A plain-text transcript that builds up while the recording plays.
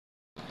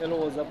Hello,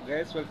 what's up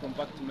guys? Welcome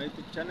back to my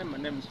YouTube channel. My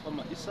name is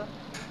Farmer Issa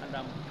and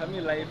I'm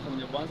coming live from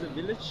Nyabohanse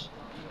village.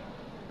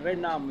 Right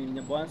now I'm in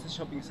Nyabohanse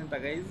shopping center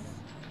guys.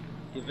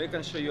 If I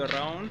can show you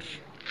around.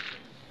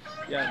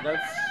 Yeah,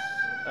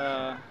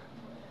 that's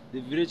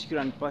the village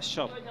grandpa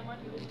shop.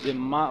 The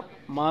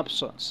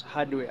Maps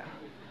hardware.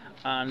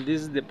 And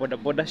this is the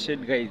Boda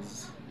shed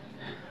guys.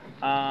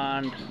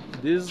 And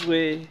this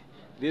way,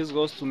 this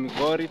goes to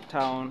Migori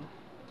town.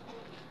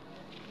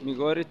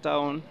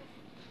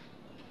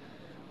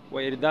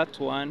 Where that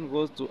one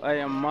goes to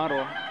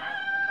Ayamaro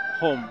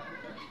home,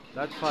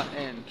 that far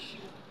end,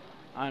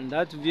 and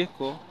that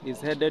vehicle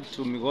is headed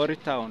to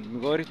Migori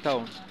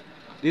town.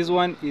 This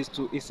one is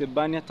to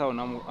Isebania town.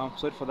 I'm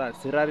sorry for that.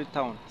 Serari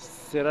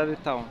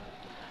town,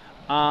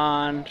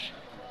 and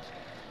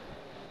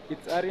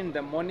it's early in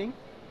the morning.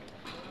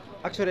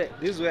 Actually,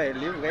 this is where I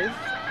live,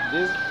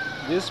 guys.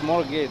 This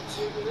small gate.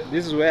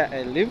 This is where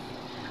I live,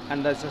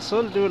 and as I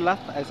told you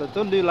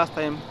last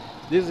time,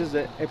 this is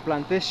a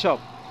plantain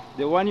shop.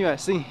 The one you are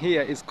seeing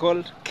here is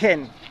called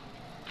Ken.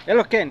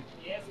 Hello, Ken.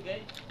 Yes, guys.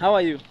 How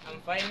are you?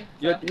 I'm fine.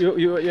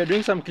 You're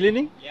doing some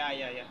cleaning?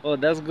 Yeah. Oh,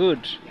 that's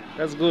good.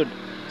 That's good.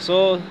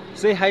 So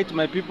say hi to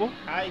my people.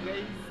 Hi,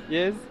 guys.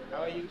 Yes.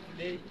 How are you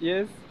today?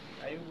 Yes.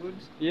 Are you good?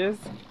 Yes.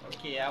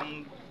 Okay,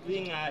 I'm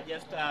doing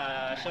just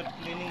a short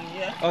cleaning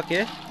here.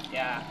 Okay.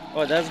 Yeah.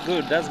 Oh, that's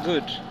good. That's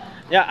good.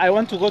 Yeah, I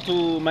want to go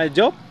to my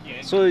job.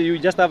 Yes. So you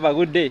just have a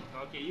good day.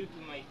 Okay, you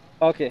too, Mike.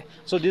 Okay.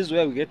 So this is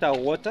where we get our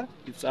water.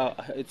 It's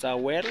a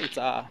well. It's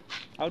a,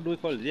 how do we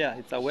call it? Yeah,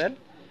 it's a well.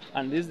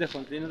 And this is the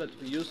container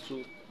that we use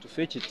to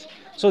fetch it.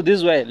 So this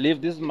is where I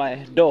live. This is my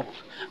door.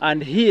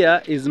 And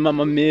here is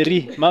Mama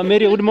Mary. Mama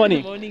Mary, good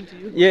morning. Good morning to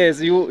you. Yes,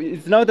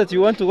 it's now that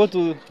you want to go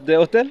to the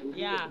hotel?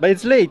 Yeah. But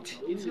it's late.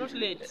 It's not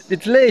late.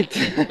 It's late.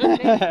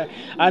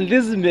 And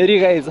this is Mary,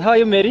 guys. How are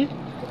you, Mary?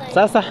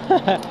 Sasa.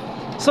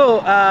 So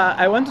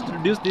I want to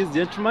introduce this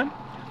gentleman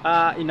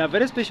in a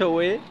very special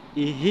way.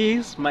 He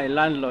is my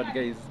landlord,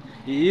 guys.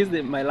 He is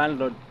my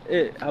landlord.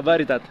 Hey,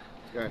 habari tata.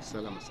 Yes,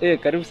 salam. Hey,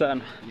 karibu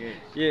sana. Yes.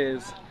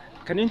 Yes.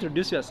 Can you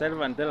introduce yourself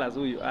and tell us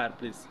who you are,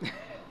 please?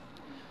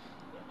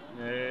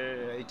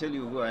 I tell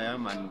you who I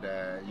am, and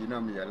you know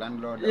I'm your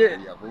landlord. Yeah.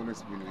 We have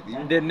always been with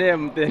you. The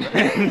name.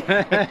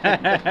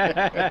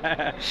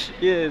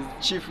 Yes.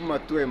 Chief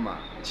Matwema.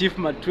 Chief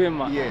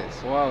Matwema.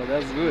 Yes. Wow,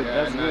 that's good.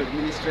 That's An good.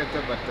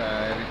 administrator, but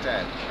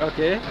retired.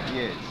 Okay.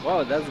 Yes.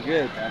 Wow, that's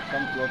good. I've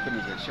come to open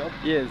the shop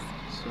Yes.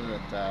 so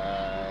that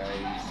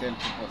I send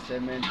people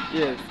cement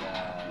Yes.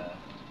 and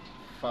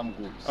farm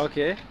goods.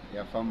 Okay.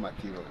 Yeah, farm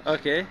materials.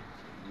 Okay.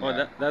 Oh,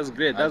 Yeah. that's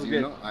great. That's as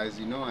great. As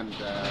you know, and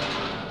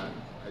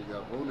as you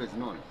have always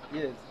known,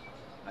 Yes.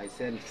 I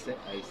sell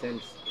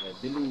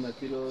building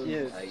materials.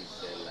 Yes. I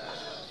sell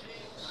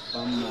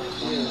farm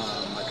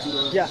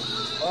materials. Yeah.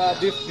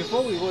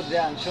 Before we go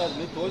there and show us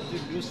what you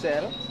do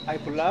sell, I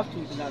would love to,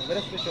 in a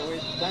very special way,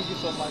 to thank you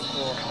so much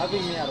for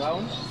having me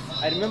around.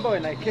 I remember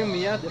when I came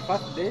here the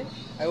first day,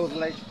 I was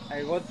like,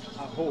 I got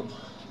a home.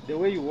 The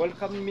way you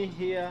welcomed me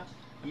here,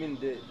 I mean,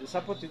 the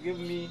support you gave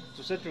me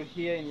to settle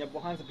here in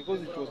Nyabohanse,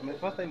 because it was my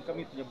first time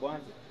coming to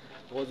Nyabohanse.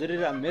 It was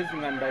really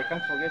amazing, and I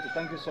can't forget to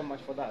thank you so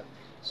much for that.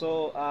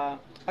 So,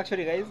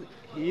 actually, guys,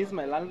 he is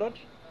my landlord.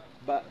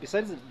 But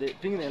besides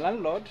being the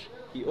landlord,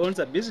 he owns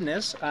a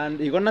business, and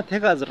he's gonna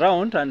take us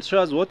around and show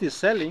us what he's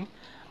selling.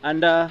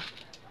 And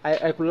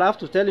I could love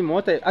to tell him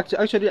what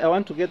I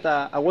want to get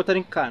a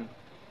watering can.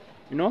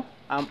 You know,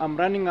 I'm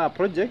running a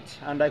project,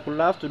 and I could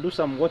love to do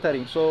some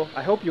watering. So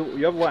I hope you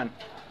have one.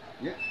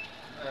 Yeah.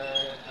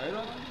 I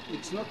don't.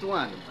 It's not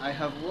one. I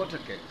have water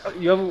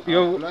cans. You have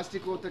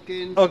Plastic water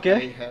cans.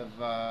 Okay.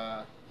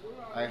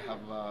 I have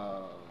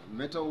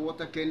metal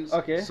water cans.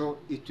 Okay. So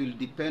it will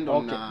depend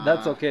on. Okay,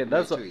 that's okay.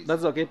 your choice.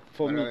 That's okay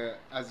for But, me.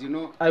 as you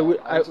know, I will-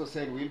 I also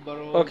sell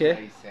wheelbarrows. Okay.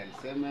 I sell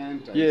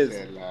cement. Yes.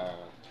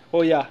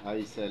 Oh yeah,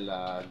 I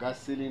sell gas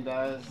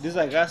cylinders. these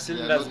are gas Yeah,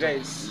 cylinders, lot of-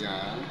 guys.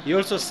 Yeah. He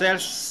also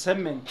sells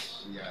cement.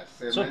 Yeah.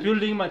 So Cement.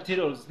 building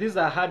materials. These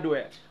are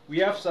hardware. We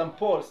have some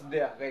poles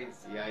there,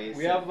 guys. Yeah, yes,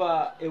 We sir. have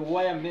a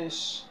wire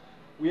mesh.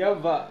 We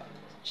have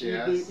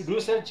Chairs. do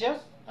you sell chairs?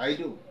 I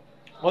do.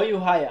 Or you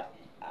hire?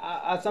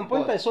 At some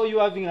point, Both. I saw you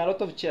having a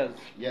lot of chairs.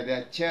 Yeah,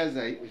 there are chairs.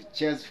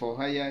 Chairs for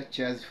hire.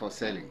 Chairs for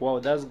selling. Wow,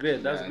 that's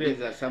great. That's Yeah, great.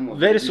 these are some of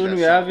Very these soon are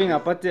we're having a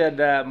samples. party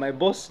at my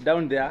boss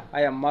down there.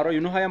 I am Maro.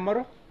 You know I am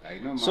Maro? I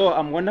know. So man.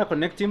 I'm gonna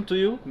connect him to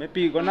you.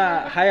 Maybe you're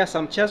gonna hire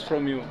some chairs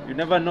from you. You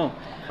never know.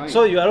 Fine.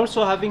 So you are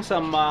also having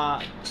some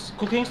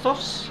cooking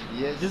stoves.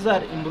 Yes. These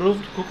are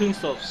improved cooking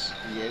stoves.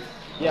 Yes.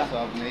 Yeah. Also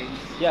have nails.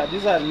 Yeah,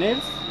 these are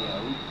nails.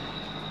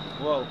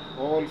 Yeah. Wow,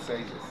 All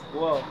sizes.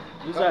 wow.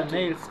 These Come are to-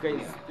 nails, guys.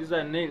 yeah. These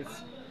are nails.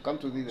 Come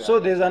to this. So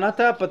there's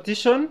another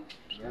partition.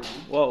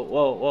 Wow,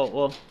 wow, wow,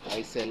 wow.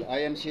 I sell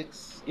iron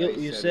sheets.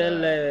 You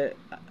sell iron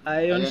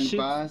iron sheets.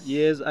 bars.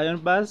 Yes, iron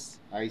bars.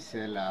 I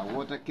sell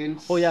water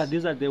cans. Oh yeah,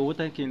 these are the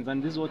water cans,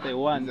 and this is what I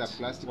want. These are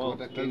plastic wow,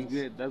 water That's cans.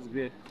 great. That's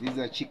great. These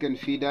are chicken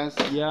feeders.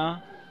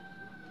 Yeah.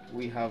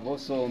 We have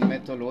also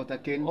metal water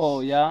cans. Oh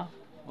yeah.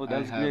 Oh,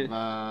 that's great.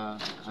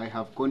 I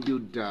have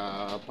conduit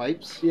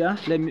pipes. Yeah.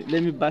 Let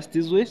me bust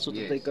this way so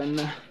that I Yes. can.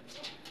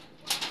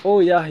 Oh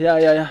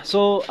yeah.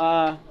 So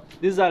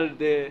these are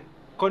the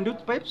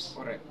conduit pipes.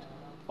 Correct.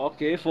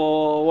 Okay,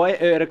 for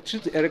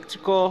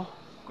electrical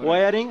Correct.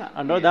 wiring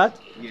and all Yes, that.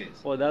 yes.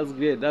 Oh, that's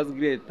great. That's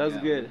great. That's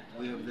Yeah, great.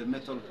 we have the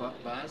metal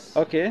bars.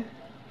 Okay.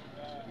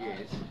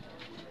 Yes.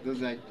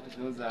 Those are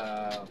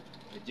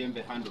the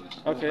djembe handles.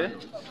 Okay.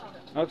 Handles.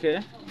 Okay.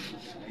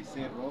 I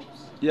sell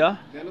ropes. Yeah.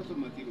 There are a lot of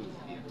materials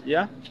here.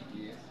 Yeah.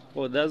 Yes.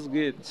 Oh, that's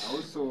great. I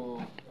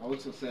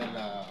also sell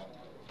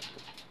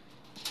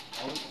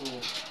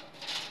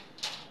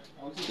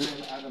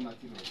other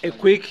materials. A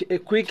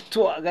quick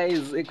tour,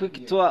 guys. A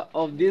quick tour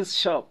of this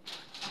shop.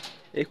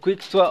 A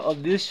quick tour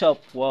of this shop.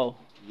 Wow.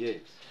 Yes.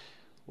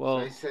 Wow.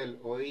 So I sell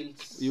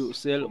oils. You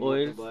sell for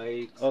oils.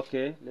 motorbikes.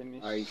 Okay. Let me.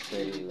 I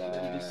sell.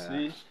 Let me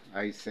see.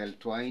 I sell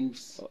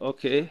twines.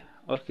 Okay.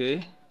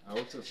 Okay. I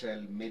also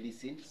sell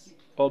medicines.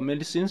 Or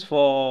medicines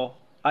for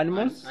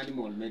animals.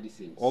 Animal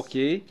medicines.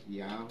 Okay.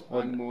 Yeah,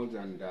 Oh. animals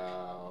and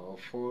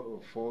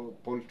for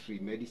poultry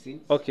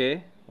medicines.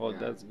 Okay. Oh, Yeah,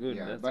 that's good.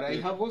 yeah. That's But good.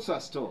 I have also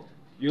a store.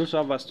 You also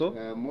have a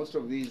store? Most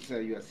of these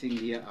you are seeing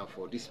here are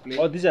for display.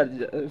 Oh, these are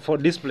for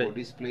display. For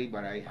display,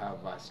 but I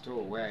have a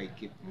store where I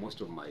keep most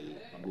of my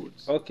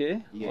goods.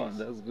 Okay. Yes. Oh,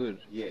 that's good.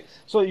 Yes.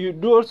 So you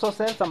do also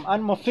sell some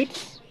animal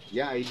feeds?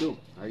 Yeah, I do.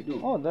 I do.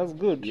 Oh, that's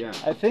good. Yeah.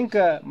 I think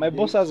my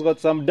boss has got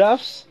some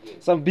doves,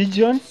 some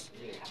pigeons,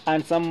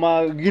 and some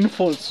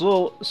guineas.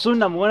 So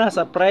soon I'm gonna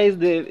surprise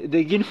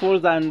the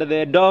guineas and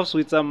the doves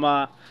with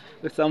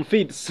some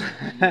feeds.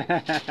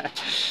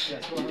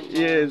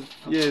 Yes,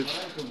 yes.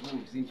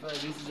 In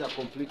fact, this is a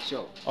complete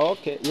shop.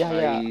 Okay. Yeah,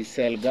 yeah. I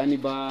sell gunny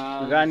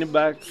bags. Gunny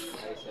bags.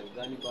 I sell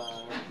gunny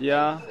bags.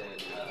 Yeah.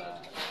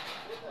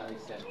 I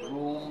sell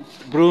brooms.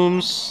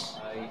 Brooms.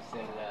 I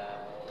sell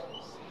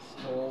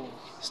stoves.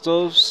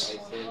 Stoves.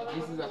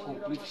 This is a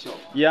complete shop.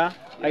 Yeah,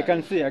 I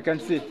can see. I can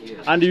see.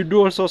 Yes. And you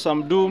do also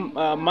some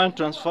money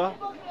transfer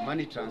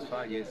Money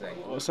transfer, yes, I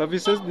do.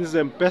 services. This is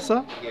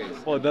M-Pesa. Yes.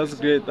 Oh, that's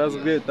great. That's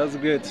great. That's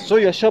great. So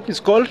your shop is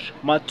called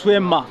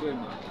Matwema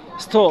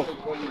Store. I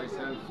call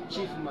myself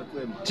Chief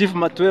Matwema. Chief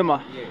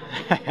Matwema.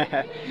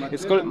 Yeah.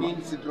 It's Matwema called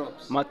means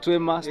drops.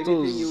 Matwema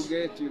Anything you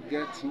Stores.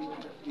 get.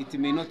 It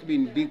may not be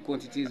in big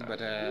quantities, but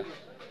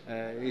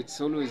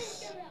it's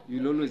always,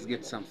 you'll always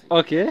get something.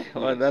 Okay.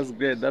 Oh, that's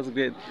great. That's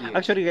great. Yes.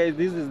 Actually, guys,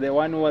 this is the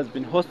one who has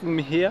been hosting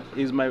me here.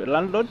 He's my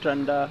landlord,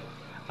 and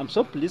I'm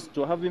so pleased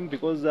to have him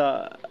because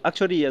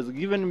actually he has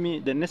given me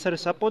the necessary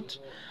support.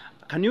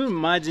 Can you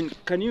imagine,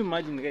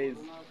 guys,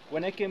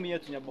 when I came here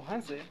to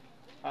Nyabohanse,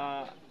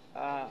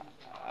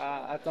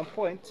 at some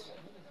point,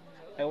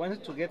 I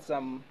wanted to get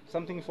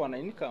something for an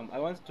income. I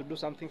wanted to do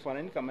something for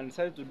an income and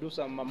decided to do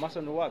some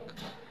mason work.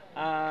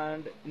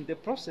 And in the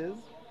process,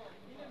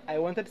 I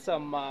wanted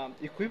some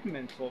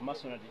equipment for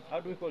masonry. How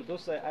do we call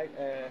those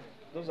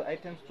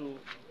items to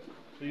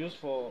use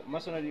for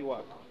masonry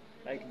work?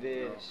 Like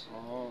the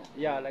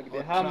like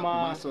the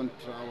hammer. Mason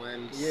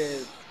trowels.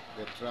 Yes.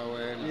 The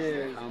trowels.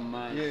 Yes. The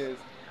hammers. Yes.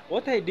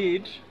 What I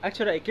did,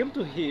 actually, I came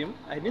to him.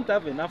 I didn't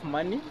have enough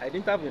money. I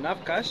didn't have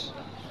enough cash.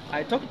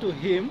 I talked to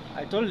him.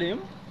 I told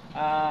him,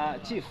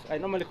 Chief. I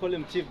normally call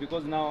him Chief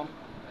because now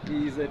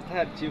he is a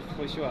retired chief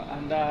for sure.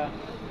 And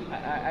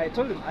I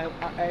told him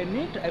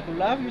I could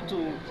love you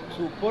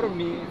to borrow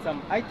me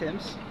some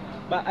items,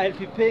 but I'll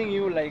be paying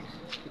you like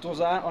it was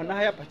on a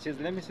higher purchase.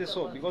 Let me say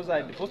so because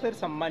I deposited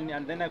some money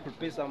and then I could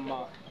pay some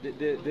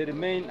the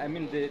remain. I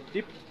mean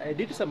I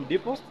did some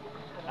deposit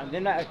and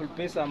then I could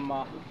pay some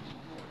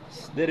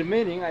the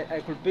remaining.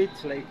 I could pay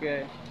it like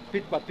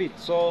bit per bit.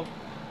 So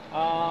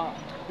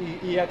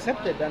he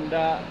accepted and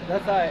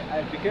that's how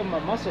I became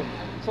a mason.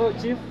 So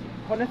Chief,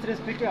 honestly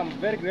speaking, I'm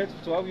very grateful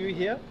to have you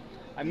here.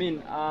 I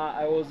mean,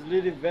 I was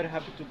really very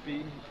happy to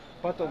be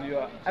part of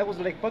I was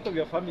like part of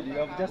your family. You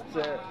have just,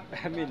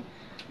 I mean,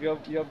 you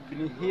have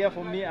been here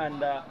for me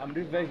and I'm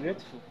really very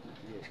grateful.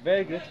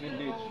 Very grateful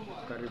indeed.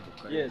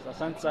 Karibu. Yes,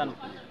 asante sana.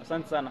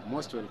 Asante sana.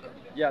 Most welcome.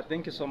 Yeah,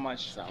 thank you so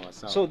much. Sawa,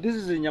 sawa. So this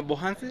is in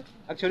Nyabohanse.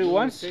 Actually, You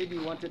once. said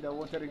you wanted a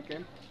watering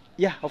can?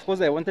 Yeah, of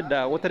course I wanted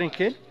the watering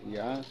can.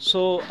 Yeah.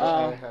 So,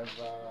 I have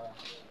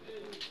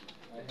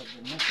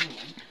the metal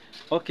one.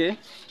 okay,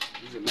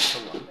 This is a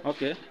metal one.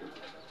 okay.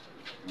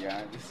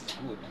 Yeah, this is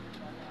good.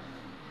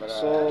 But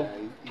So-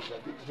 it's a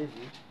bit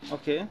heavy.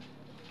 Okay,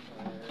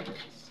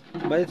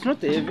 Uh, but it's not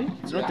heavy.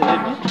 It's not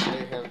yeah,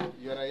 heavy.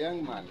 you're a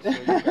young man, so you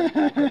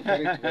can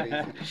carry it very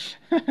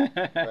easily.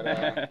 But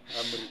I'm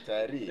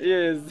retiree.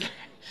 Yes.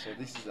 So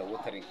this is a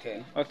watering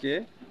can.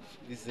 Okay,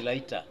 This is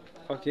lighter.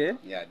 okay.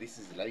 Yeah, this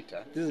is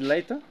lighter This is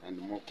lighter. and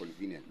more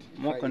convenient.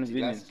 In More fact,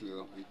 convenient.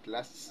 It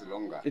lasts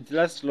longer. It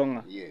lasts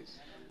longer. Yes.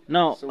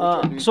 Now, So which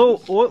one do you so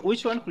choose?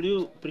 which one could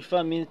you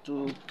prefer me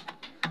to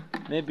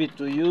maybe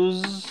to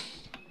use?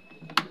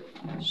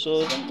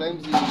 So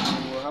Sometimes you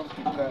have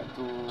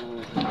to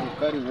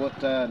carry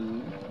water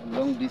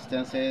long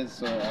distances,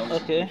 so I would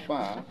Okay.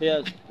 prefer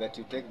yeah. that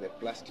you take the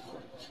plastic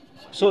one.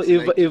 So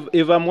It's light.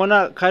 if I'm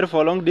gonna carry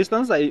for a long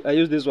distance, I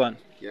use this one.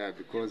 Yeah,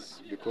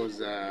 because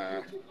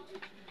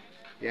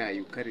yeah,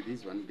 you carry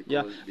this one because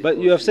Yeah. But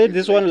you have it said is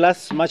this one light.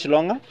 lasts much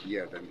longer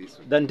Yeah, than this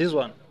one. than this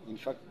one. In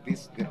fact,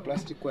 the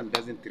plastic one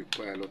doesn't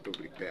require a lot of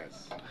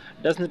repairs.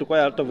 Doesn't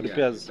require a lot of Yeah,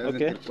 repairs. it doesn't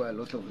Okay. require a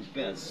lot of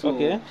repairs. So,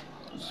 Okay.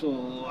 So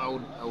I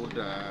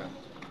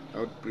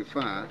would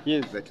prefer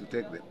Yes. that you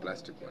take the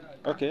plastic one.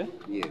 Okay.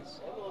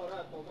 Yes.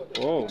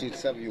 Oh. It will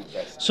serve you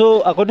best.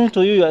 So according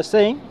to you, you are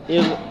saying,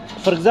 if,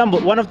 for example,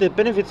 one of the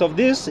benefits of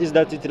this is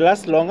that it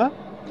lasts longer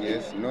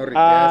Yes. No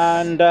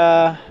repairs. and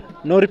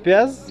no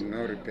repairs.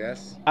 No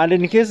repairs. And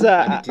in case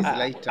And it is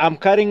lighter. I'm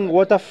carrying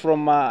water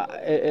from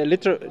a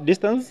little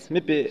distance,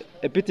 maybe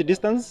a pretty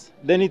distance,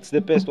 then it's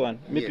the best one.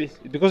 Maybe Yes.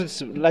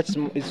 because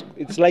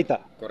it's lighter.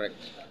 Correct.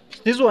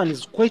 This one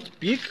is quite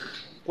big,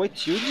 quite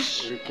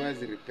huge. It requires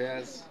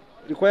repairs.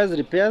 Requires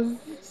repairs.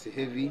 It's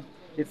heavy.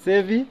 It's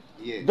heavy.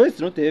 Yes. Though it's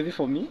not heavy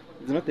for me.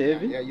 It's not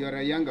heavy. Yeah, you're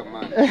a younger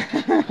man.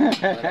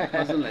 But a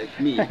person like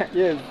me,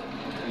 Yes.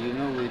 you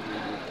know, we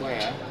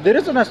require. The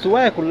reason as to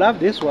why I could love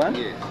this one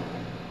Yes.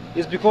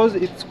 is because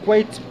it's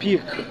quite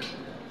big.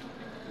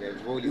 The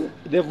volume.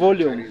 The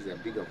volume. Carries a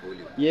bigger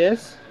volume.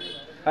 Yes.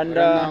 And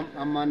But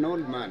I'm an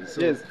old man,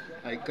 so yes.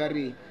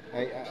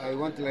 I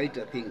want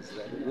lighter things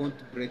that won't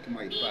break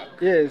my back.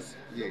 yes.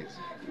 Yes.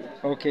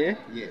 Okay.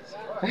 Yes.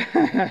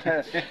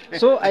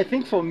 So I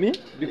think for me,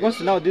 because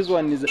now this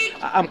one is,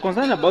 I'm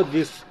concerned about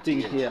this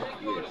thing here.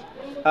 Yes.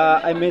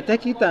 I may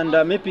take it and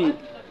maybe,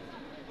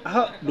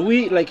 how do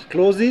we like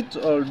close it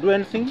or do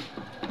anything?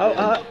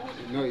 How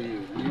No,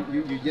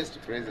 you just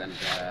press and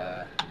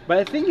but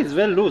I think it's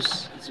very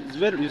loose. It's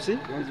very, you see?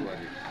 don't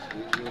worry.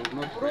 You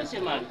will not press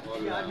all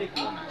corners.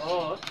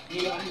 Oh,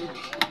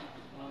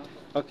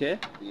 Okay.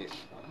 Yes.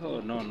 Oh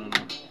no no no.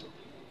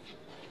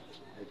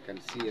 I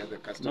can see other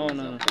No customers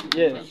no no. have come to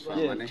Yes transfer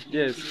yes money.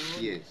 yes.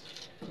 Yes.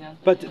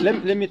 But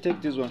let me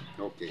take this one.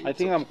 Okay. I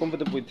think I'm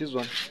comfortable with this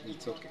one.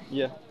 It's okay.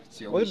 Yeah.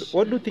 It's your What, wish.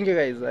 what do you think,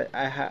 guys?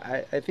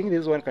 I think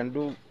this one can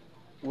do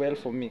well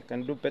for me.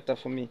 Can do better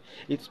for me.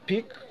 It's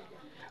big,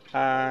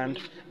 and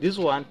this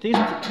one, this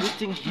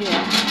thing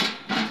here,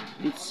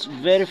 it's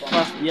very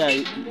fast. Yeah,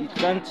 it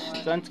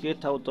can't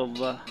get out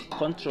of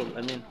control.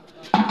 I mean,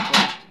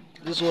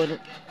 this one.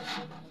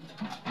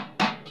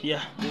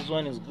 Yeah, this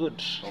one is good.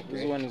 This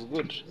Okay. one is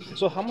good.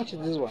 So how much is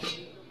this one?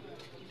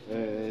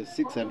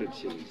 600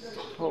 shillings.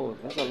 Oh,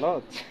 that's a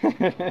lot.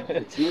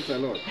 It's not a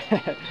lot.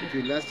 It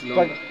will last But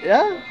longer.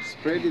 yeah.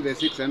 Spread the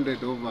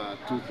 600 over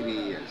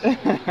 2-3 years.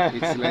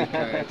 It's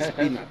like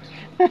spinach.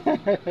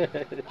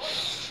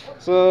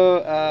 So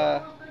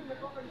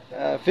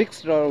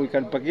fixed or we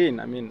can bargain.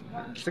 I mean,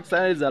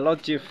 600 is a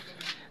lot cheap.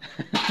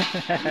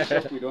 In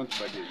shop we don't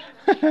bargain.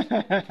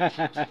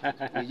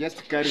 You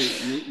just carry.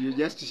 You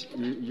just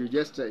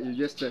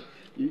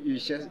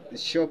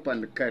shop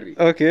and carry.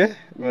 Okay,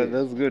 well Yes.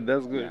 that's good.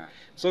 That's good. Yeah.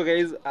 So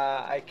guys,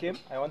 I came.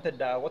 I wanted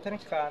the watering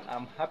can.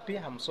 I'm happy.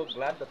 I'm so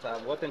glad that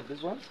I've gotten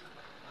this one,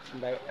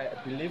 and I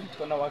believe it's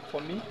gonna work for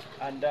me.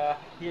 And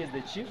here is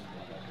the chief.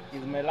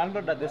 He's my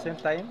landlord at the same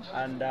time,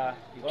 and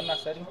he's gonna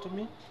selling to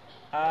me,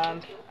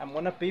 and I'm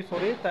gonna pay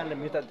for it and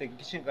meet at the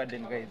kitchen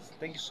garden, guys.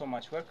 Thank you so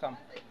much. Welcome,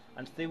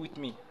 and stay with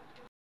me.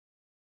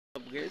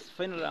 Up guys,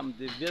 finally I'm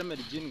the Vermeer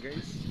Gene,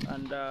 guys,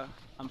 and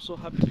I'm so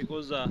happy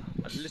because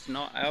at least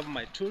now I have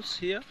my tools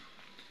here.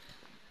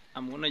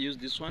 I'm gonna use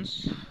these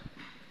ones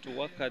to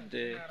work at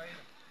the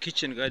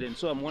kitchen garden.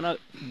 So I'm gonna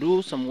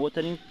do some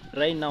watering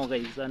right now,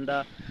 guys. And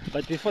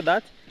but before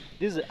that,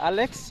 this is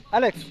Alex.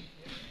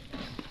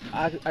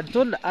 I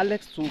told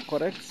Alex to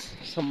correct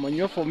some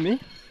manure for me,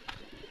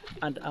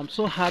 and I'm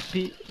so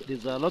happy.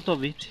 There's a lot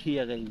of it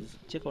here, guys.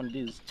 Check on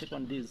this. Check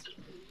on this.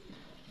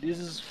 This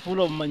is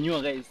full of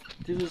manure, guys.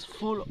 This is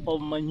full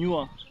of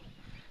manure.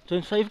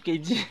 25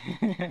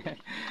 kg.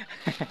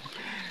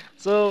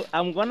 So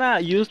I'm gonna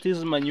use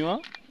this manure.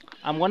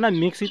 I'm gonna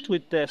mix it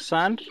with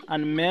sand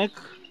and make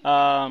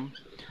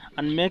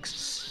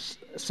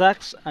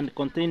sacks and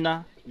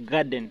container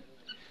garden.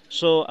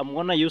 So I'm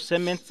gonna use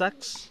cement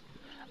sacks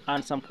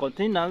and some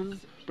containers,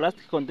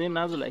 plastic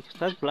containers like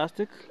starch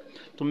plastic,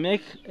 to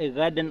make a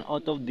garden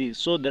out of this.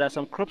 So there are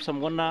some crops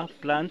I'm gonna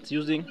plant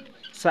using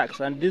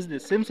sacks, and this is the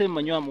same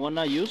manure I'm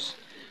gonna use.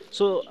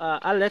 So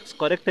Alex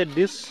corrected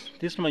this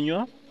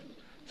manure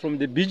from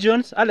the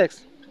pigeons.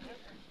 Alex,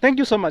 thank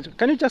you so much.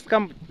 Can you just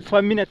come for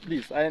a minute,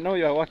 please? I know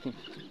you are working.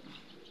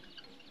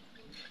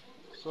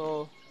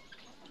 So,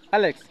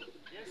 Alex,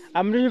 yes.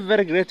 I'm really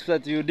very grateful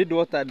that you did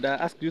what I'd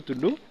asked you to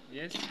do.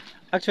 Yes.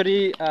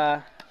 Actually,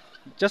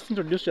 just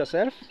introduce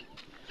yourself.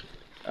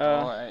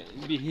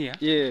 Be here.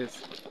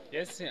 Yes,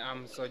 Yes,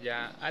 I'm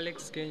Soja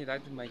Alex Kenya.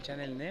 That's my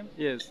channel name.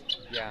 yes,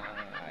 Yeah,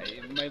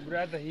 my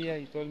brother here,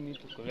 he told me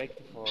to collect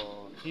for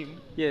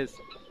him yes,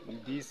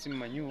 this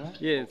manure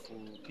Yes. for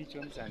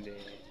pigeons and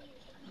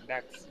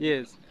ducks.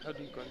 yes. How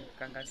do you call it?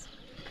 Kangas?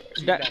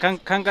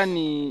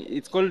 Kangani,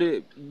 it's called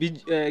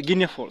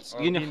Guinea Falls.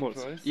 Oh, Guinea Guinea Falls.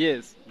 Falls.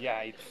 Yes, Yeah,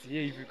 it's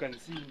here. If you can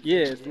see.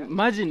 yes. Yeah.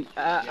 Imagine,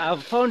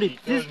 I've found it.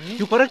 He told me.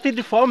 You corrected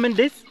it for how many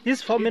days?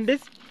 This for how many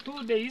days?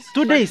 2 days.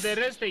 2 but days. The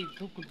rest I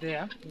took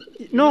there.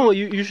 No,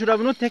 you should have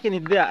not taken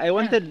it there. I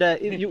wanted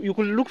you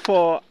could look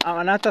for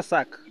another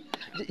sack.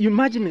 You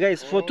imagine,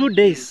 guys, for 2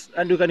 days,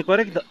 and you can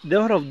correct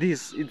the whole of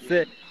this.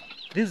 It's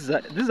This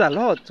is a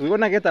lot. We're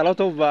gonna get a lot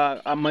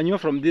of manure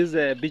from these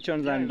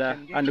bichons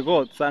and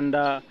goats and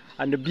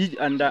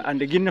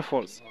the guinea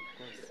fowls.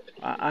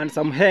 And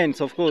some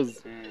hens, of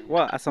course.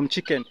 Wow, some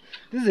chicken.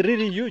 This is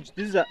really huge.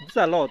 This is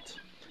a lot.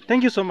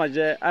 Thank you so much,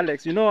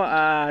 Alex. You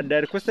know,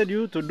 they requested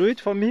you to do it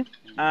for me,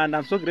 and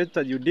I'm so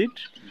grateful that you did.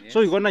 Yes. So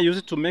we're gonna use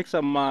it to make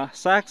some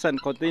sacks and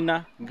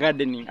container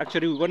gardening.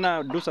 Actually, we're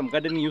gonna do some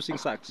gardening using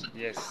sacks.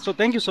 Yes. So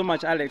thank you so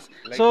much, Alex.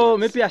 Likewise. So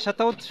maybe a shout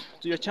out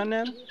to your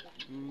channel.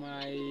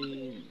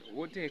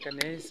 What I can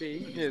say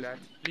is that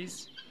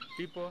please,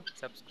 people,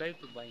 subscribe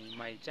to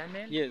my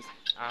channel. Yes.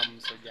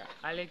 Soja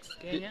Alex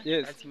Kenya.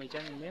 Yes. That's my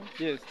channel name.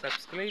 Yes.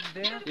 Subscribe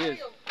there. Yes.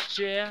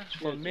 Share,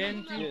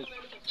 comment. Yes.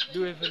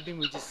 Do everything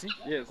which is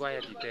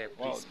required there. Please,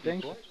 Wow.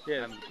 Thank people. you.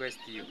 Yes. I request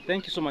you.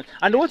 Thank you so much.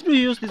 And what do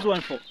you use this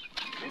one for?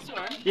 This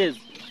one. Yes.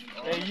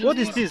 What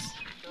is this?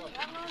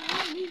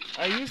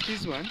 I use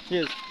this one.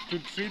 Yes. To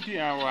treat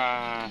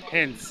our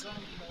hands.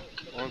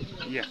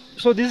 Yeah.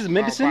 So this is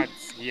medicine? Our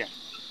bats, yeah.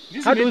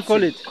 This How do we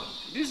call it?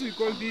 This we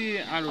call the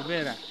aloe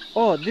vera.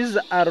 Oh, this is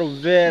aloe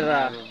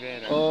vera. Aloe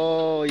vera.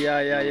 Oh, yeah.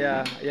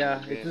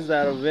 It is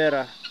aloe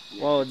vera.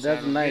 Wow,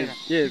 that's nice.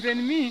 Yes.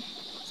 Even me,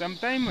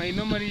 sometimes I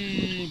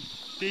normally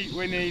take,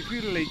 when I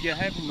feel like I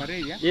have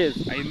malaria. Yes.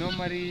 I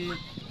normally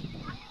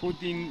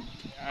put in.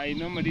 How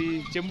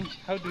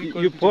do we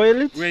call you it?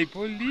 boil it? I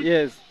boil it.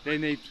 Yes.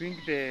 Then I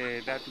drink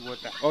that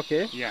water.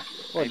 Okay. Yeah.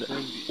 Oh,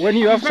 when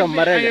you have some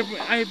malaria.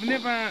 I have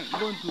never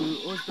gone to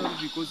hospital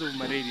because of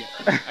malaria.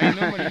 I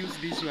normally use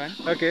this one.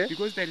 Okay.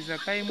 Because there is a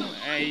time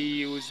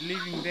I was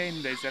living there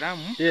in Dar es Salaam.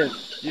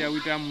 Yes. Yeah,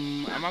 with a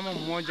mama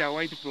mmoja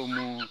white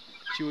from.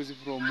 She was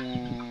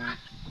from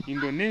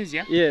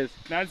Indonesia. Yes.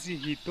 That's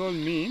he told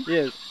me.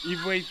 Yes.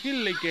 If I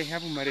feel like I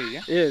have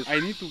malaria, yes, I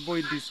need to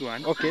boil this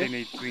one. Okay. Then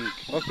I drink.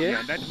 Okay.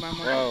 Yeah, that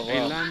mama. Wow.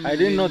 I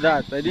didn't know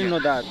that. I didn't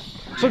know that.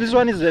 So this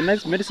one is a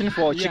nice medicine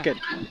for chicken.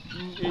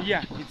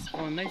 Yeah, it's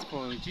nice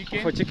for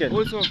chicken. For chicken.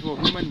 Also for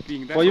human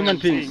being. That's for human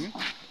beings. Saying.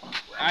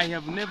 I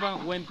have never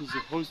went to the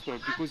hospital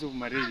because of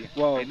malaria.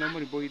 Wow. I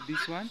normally boil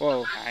this one.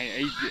 Wow.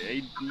 I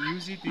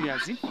use it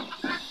as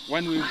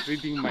one way of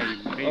treating my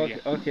malaria.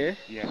 Okay.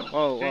 Yeah.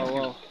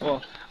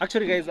 Wow.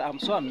 Actually, guys, I'm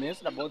so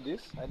amazed about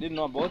this. I didn't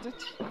know about it,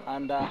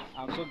 and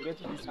I'm so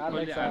grateful.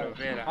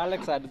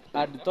 Alex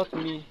had taught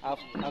me.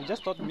 I've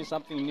just taught me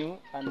something new,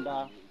 and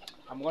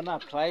I'm gonna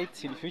try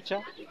it in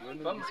future. This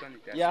one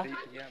it yeah. Stayed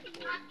here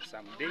for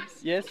some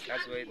days. Yes.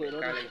 That's why the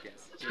color has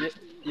changed.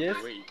 Yes.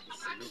 The way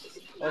it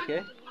looks.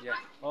 Okay. Yeah.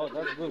 Oh,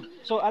 that's good.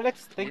 So,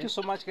 Alex, thank you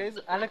so much, guys.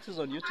 Alex is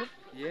on YouTube.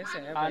 Yes, I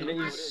have. And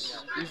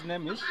his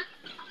name is?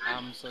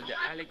 Soja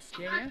Alex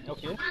Kenya.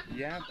 Okay.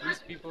 Yeah,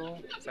 please people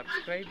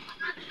subscribe,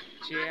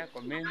 share,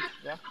 comment.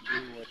 Yeah.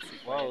 Do what's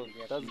it. Wow,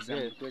 that's I'm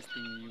good.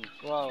 requesting you.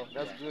 Wow,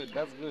 that's good.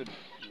 That's good.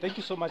 Thank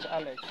you so much,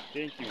 Alex.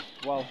 Thank you.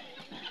 Wow.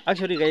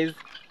 Actually, guys,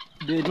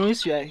 the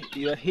noise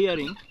you are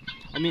hearing,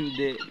 I mean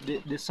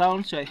the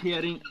sounds you are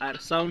hearing are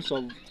sounds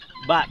of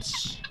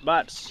bats.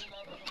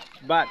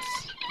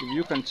 If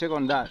you can check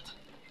on that.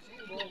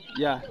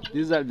 Yeah,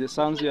 these are the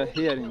sounds you are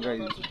hearing,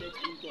 guys.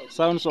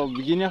 Sounds of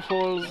guinea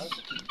fowls,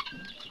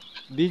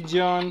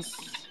 pigeons,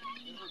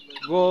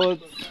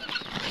 goats.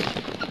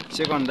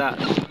 Check on that,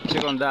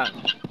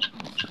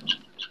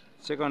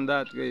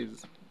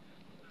 guys.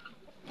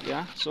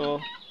 Yeah, so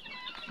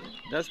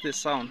that's the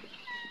sound.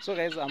 So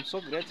guys, I'm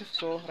so grateful.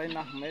 So right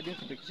now I'm heading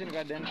to the kitchen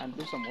garden and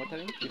do some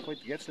watering before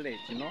it gets late,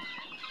 you know.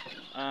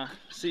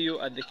 See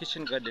you at the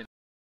kitchen garden.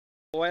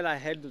 While I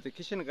head to the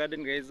kitchen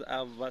garden, guys,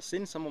 I've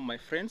seen some of my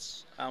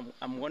friends.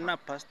 I'm gonna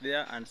pass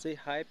there and say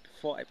hi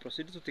before I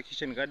proceed to the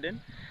kitchen garden.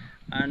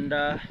 And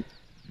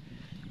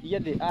here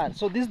they are.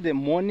 So this is the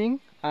morning,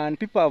 and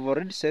people have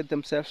already set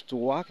themselves to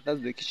work.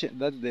 That's the kitchen.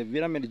 That's the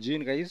Villa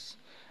Medellin, guys.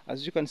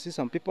 As you can see,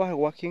 some people are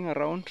walking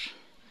around.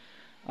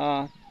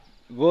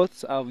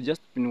 Goats have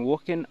just been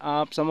walking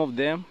up. Some of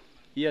them,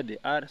 here they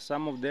are.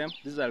 Some of them,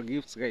 these are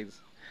gifts, guys.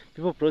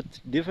 People brought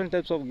different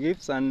types of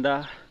gifts, and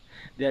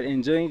they are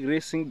enjoying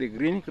grazing the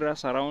green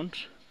grass around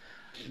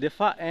the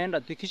far end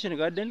at the kitchen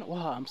garden.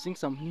 Wow, I'm seeing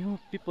some new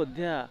people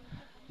there.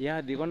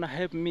 Yeah, they're gonna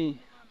help me.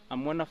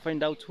 I'm gonna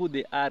find out who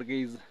they are,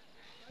 guys.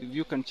 If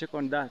you can check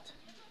on that.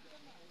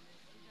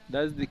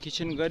 That's the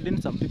kitchen garden.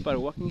 Some people are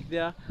working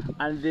there,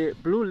 and the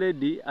blue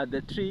lady at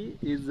the tree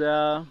is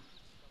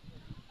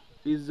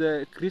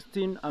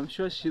Christine. I'm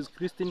sure she's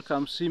Christine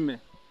Kamsime.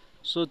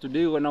 So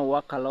today we're gonna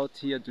work a lot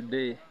here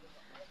today.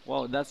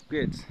 Wow, that's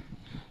great.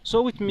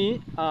 So with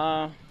me,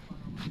 I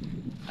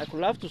could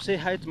love to say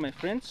hi to my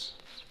friends.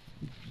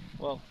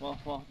 Wow,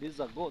 these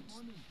are goats.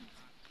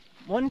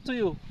 Morning to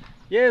you.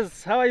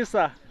 Yes, how are you,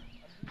 sir?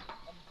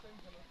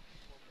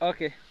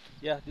 Okay,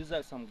 yeah, these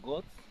are some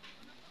goats.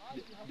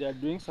 They are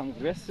doing some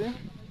grazing,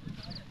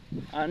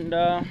 and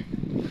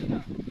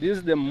this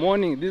is the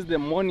morning. This is the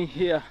morning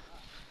here.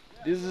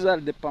 These are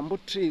the bamboo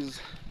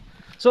trees.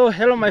 So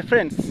hello, my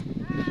friends.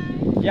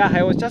 Yeah,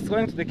 I was just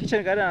going to the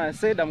kitchen garden and I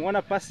said I'm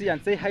gonna pass here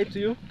and say hi to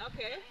you.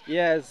 Okay.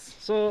 Yes,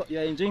 so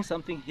you're enjoying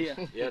something here.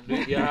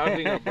 You're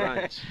having a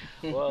brunch.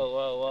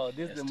 Wow.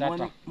 This is the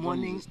Starter.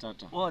 morning. This is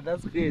starter. Oh,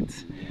 that's great.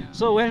 Yeah.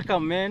 So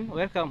welcome, man.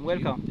 Welcome.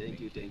 Thank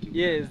you.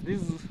 Yes,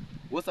 this is.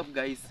 What's up,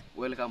 guys?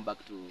 Welcome back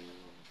to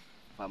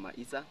Farmer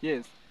Isa.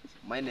 Yes,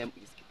 My name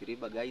is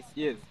Kipiriba, guys.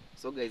 yes,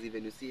 So, guys,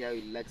 even you see how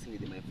relaxing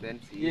with my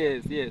friends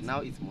here. yes. Now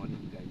it's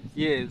morning, guys.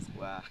 Yes.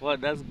 Wow. Wow,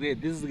 that's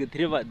great. This is the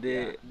Trevor,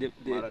 Yeah. the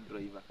Mara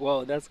driver.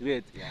 Wow, that's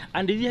great. Yeah.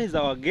 And here is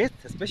our guest,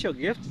 a special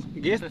guest.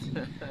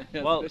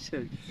 Wow.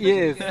 Special.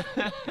 Yes.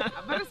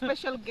 A very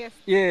special guest.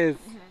 Yes.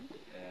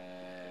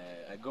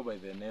 I go by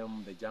the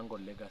name The Jungle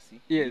Legacy.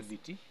 Yes.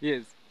 DVT.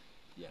 Yes.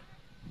 Yeah.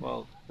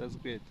 Wow, that's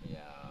great. Yeah.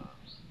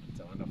 It's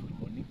a wonderful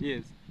morning.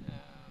 Yes.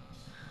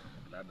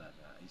 I'm glad that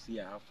you see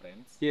I have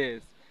friends.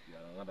 Yes. You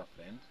are another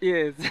friend.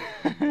 Yes.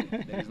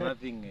 There is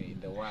nothing in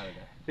the world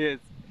Yes.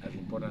 as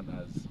important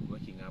as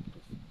waking up to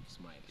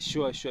smile.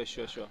 Sure.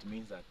 It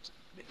means that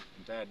the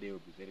entire day will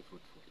be very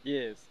fruitful.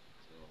 Yes.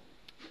 So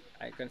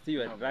I can see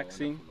you are have a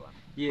relaxing. wonderful one.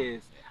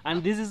 Yes.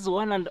 And this is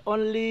one and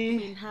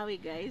only Howie,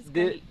 guys.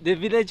 the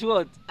village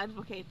what?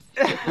 Advocate.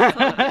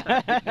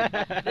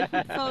 The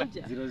foot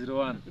soldier.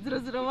 001.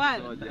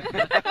 001.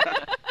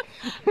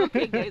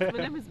 Okay, guys, my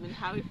name is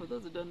Minhawi. For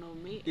those who don't know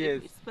me,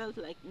 Yes. it's spelled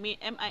like me,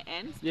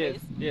 M-I-N Yes.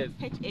 space Yes.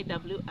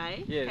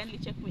 H-A-W-I. Yes. Kindly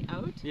check me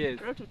out.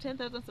 Yes. Road to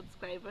 10,000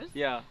 subscribers.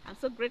 Yeah. I'm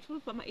so grateful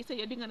for my Isa.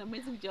 You're doing an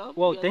amazing job.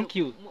 Wow, You're thank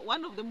you.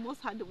 One of the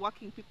most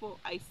hardworking people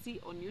I see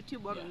on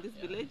YouTube or in this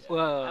village.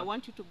 Wow. I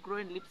want you to grow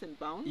in leaps and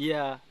bounds.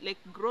 Yeah. Like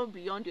grow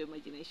beyond your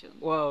imagination.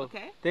 Wow.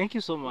 Okay. Thank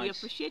you so We much.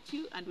 appreciate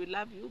you and we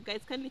love you.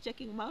 Guys, kindly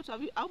checking him out.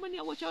 How many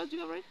watch hours do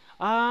you have, right?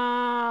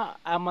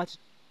 I'm at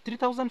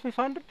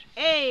 3,500.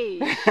 Hey!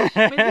 May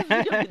this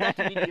video be that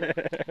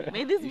video.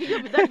 May this video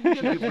be that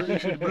video. You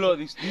should blow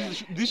this.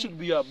 This should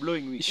be your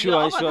blowing week. You're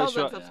over Sure.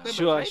 1,000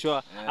 subscribers,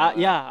 Sure. right?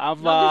 Yeah,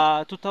 I've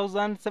No,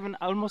 2,007,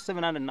 almost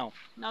 700 now.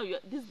 Now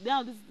this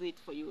is it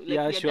for you. Like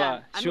Yeah, you're sure,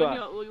 done. And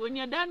sure. when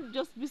you're done,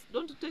 just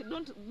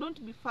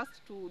don't be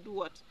fast to do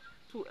what?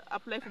 To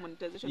apply for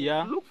monetization.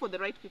 Yeah. Look for the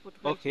right people to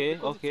help Okay, you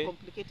because okay. it's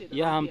complicated.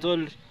 Yeah, around I'm here.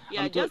 told.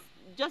 Yeah, I'm told.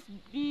 just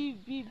be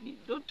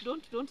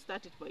don't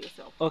start it by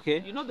yourself. Okay.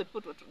 You know the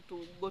people to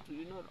go to,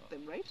 you know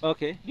them, right?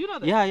 Okay. Do you know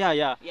them? Yeah.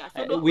 Yeah,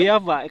 so don't- We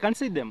have, I can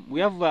see them. We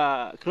have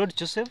Claude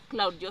Joseph.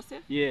 Cloud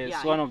Joseph. Yes,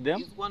 yeah, one of them.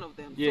 He's one of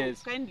them. Yes.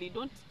 So kindly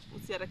don't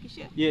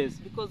usiharakishe Yes.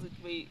 because it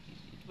may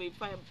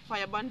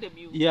fire burn them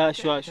you. Yeah,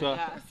 sure.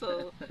 Yeah,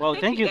 so Wow,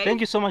 thank you. guys.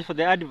 Thank you so much for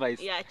the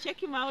advice. Yeah,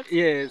 check him out.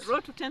 Yes.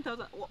 Road to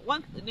 10,000,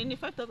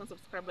 5,000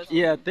 subscribers.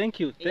 Yeah, thank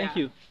you.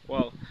 Yeah.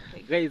 Wow.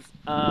 Thank Guys,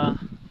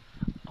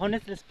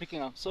 honestly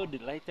speaking, I'm so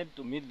delighted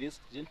to meet this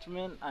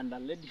gentleman and a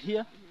lady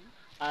here.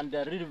 And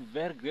they're really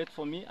very great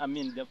for me. I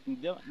mean,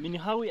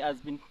 Minhawi has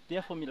been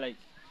there for me. Like,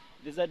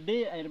 there's a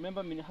day I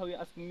remember Minhawi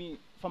asking me,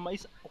 Farmer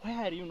Isa, why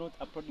are you not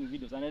uploading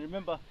videos? And I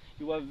remember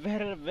you were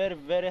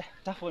very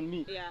tough on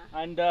me. Yeah.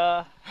 And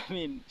I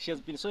mean, she has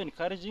been so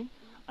encouraging.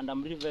 And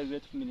I'm really very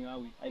grateful,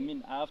 Minhawi. I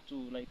mean, I have to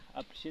like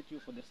appreciate you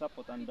for the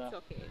support and It's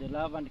okay. the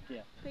love and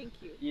care. Thank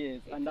you. Yes,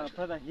 and our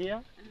Exactly. brother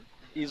here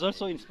is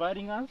also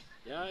inspiring us.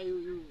 Yeah,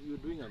 you're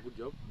doing a good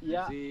job.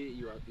 Yeah. You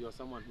see, you are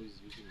someone who is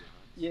using your hands.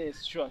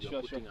 Yes, sure. You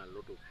are putting a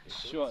lot of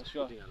effort, Sure.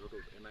 putting a lot of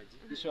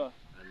energy. Sure.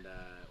 And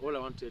all I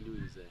want to tell you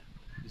is,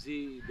 you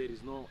see, there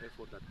is no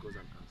effort that goes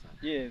unanswered.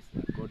 Yes.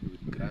 That God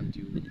will grant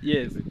you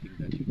Yes. everything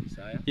that you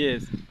desire.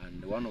 Yes.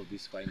 And one of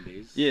these fine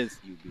days, Yes.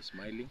 you'll be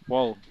smiling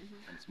Wow.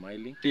 and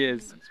smiling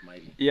Yes. and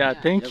smiling. Yeah,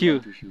 Yeah. thank Just you.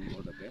 want to wish you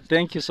all the best.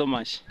 Thank you so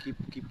much.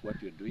 Keep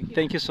what you're doing.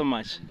 Thank you so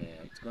much.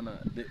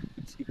 And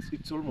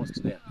it's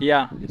almost there.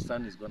 Yeah. The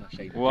sun is gonna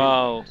shine.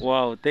 Wow.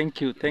 Wow. Thank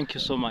you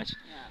so much.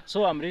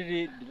 So I'm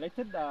really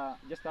delighted.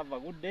 Just have a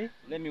good day.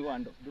 Let me go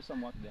and do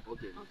some work there.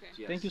 Okay. Okay.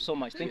 Cheers. Thank you so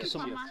much. Thank you so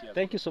much. Cheers.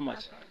 Thank you so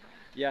much.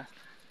 Yeah.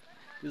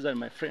 These are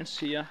my friends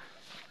here.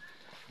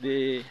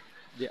 They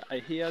are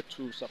here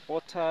to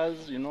support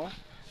us, you know.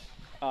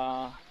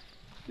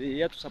 They're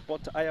here to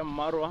support I Am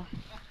Marwa,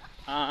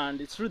 and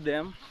it's through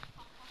them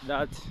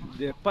that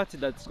the party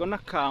that's gonna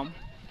come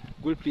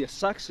will be a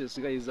success,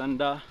 guys.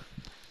 And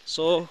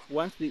so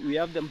once we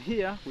have them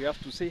here, we have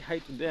to say hi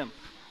to them.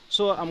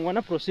 So I'm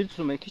gonna proceed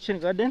to my kitchen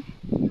garden,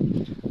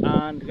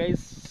 and guys,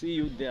 see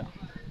you there.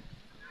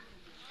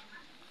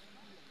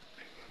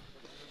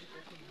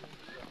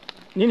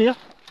 Nini ya?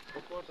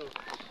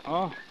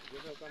 Oh.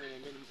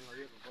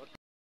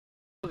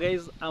 So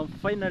guys, I'm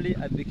finally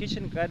at the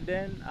kitchen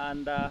garden,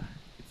 and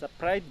it's a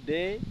Pride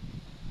Day.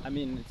 I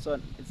mean,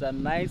 it's a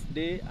nice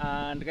day,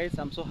 and guys,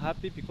 I'm so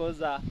happy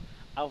because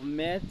I've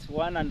met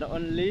one and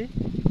only.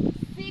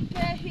 CK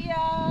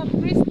here,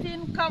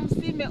 Christine come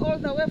see me all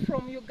the way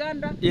from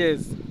Uganda,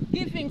 Yes,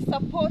 giving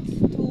support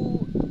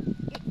to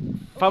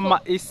Farmer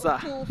Isa.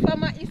 To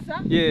Farmer Isa,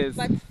 Yes.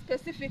 but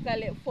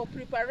specifically for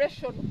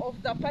preparation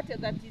of the party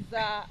that is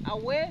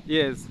away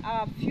Yes.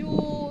 a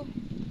few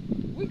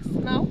weeks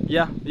now.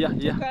 Yeah.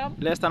 Come.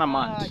 Less than a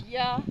month.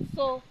 Yeah,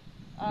 so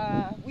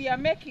we are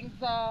making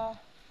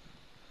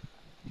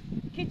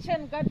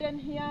kitchen garden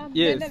here,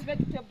 Yes. many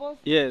vegetables.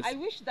 Yes. I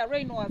wish the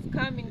rain was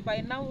coming by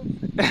now.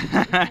 It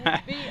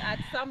would be at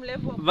some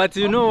level. But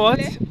you know what?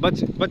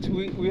 Hopefully- But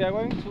we are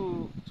going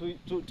to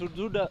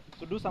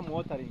do some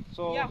watering.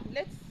 So Yeah,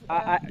 let's.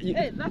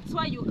 I- That's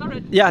why you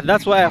currently. yeah,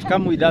 that's why I've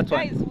come with that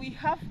Guys, one. we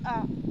have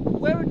a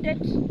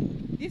welded.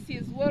 This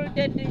is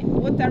welded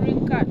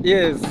watering can.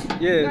 Yes,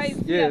 yes,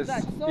 Guys, hear yes,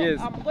 that. So yes.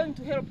 I'm going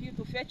to help you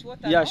to fetch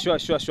water. Yeah, now. sure,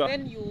 sure, sure.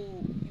 Then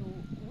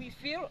we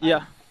fill. Yeah.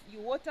 As you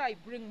water, I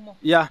bring more.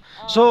 Yeah.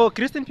 So,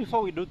 Christine,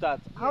 before we do that,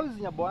 how is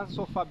Nyaboan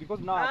so far? Because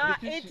now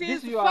It this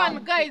is your,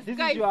 fun, guys, This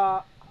guys. is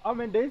your how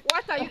many days?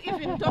 What are you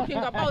even talking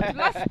about?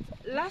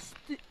 Last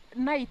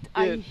night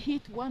I Yeah.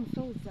 hit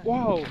 1,000.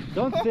 Wow!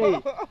 Don't say.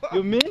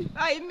 You mean?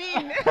 I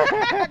mean,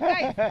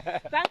 guys,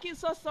 thank you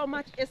so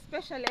much.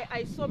 Especially,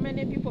 I saw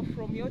many people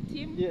from your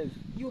team. Yes.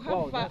 You have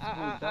Wow, that's good,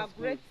 a that's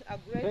great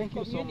Thank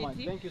you so community.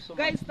 much. Thank you so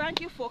Guys, much. thank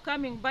you for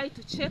coming by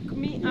to check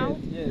me Yes, out.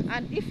 yes.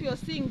 And if you're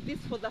seeing this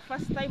for the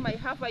first time, I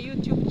have a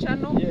YouTube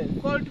channel Yes.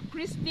 called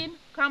Christine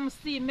Come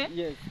See Me,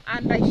 Yes.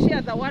 and I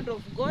share the word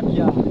of God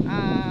Yeah.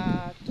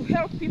 to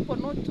help people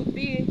not to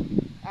be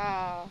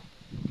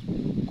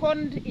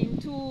conned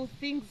into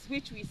things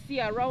which we see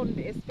around,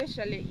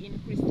 especially in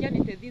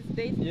Christianity these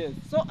days. Yes.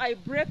 So I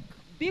break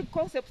big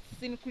concepts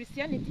in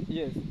Christianity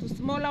Yes. to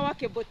smaller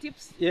workable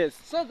tips, Yes.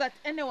 so that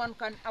anyone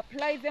can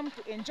apply them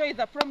to enjoy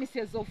the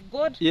promises of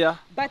God, Yeah.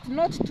 but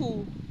not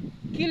to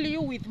kill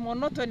you with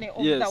monotony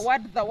of Yes.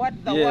 the word.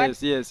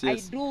 Yes. Yes. I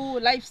Yes. do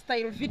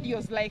lifestyle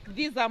videos like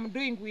these I'm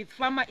doing with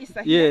Farmer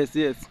Issa, Yes.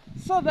 Yes.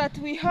 so that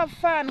we have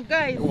fun,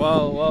 guys.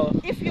 Wow. Wow.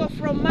 If you're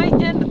from my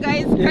end,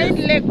 guys, Yes.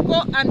 kindly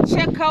go and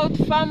check out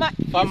Farmer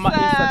Farmer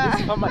Issa. This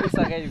Issa. Farmer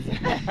Issa, guys.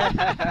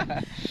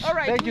 All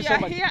right, Thank we you so are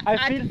much. here I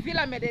at feel-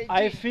 Villa Medellin.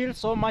 I feel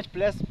so much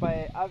blessed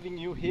by having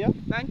you here.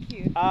 Thank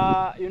you.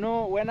 You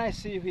know, when I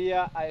see you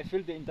here, I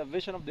feel the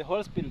intervention of the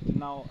Holy Spirit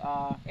now.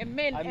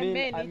 Amen,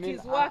 amen. It is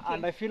and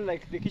working. I feel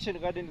like the kitchen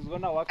garden is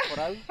gonna work for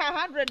us.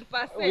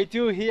 100%. With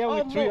you here,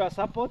 Or through more. your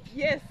support,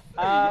 Yes.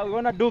 we're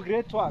gonna do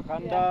great work,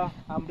 and Yeah.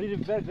 I'm really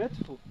very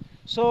grateful.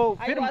 So,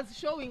 I was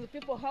showing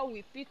people how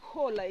we pick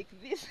hole like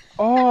this.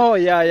 oh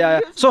yeah.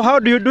 So how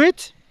do you do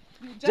it?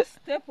 You just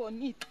step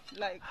on it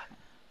like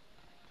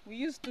we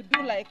used to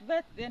do like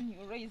that, then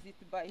you raise it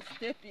by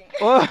stepping.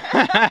 Oh.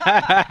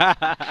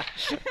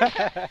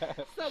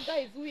 So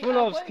guys, we Full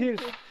are of going skills.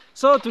 to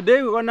So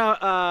today we're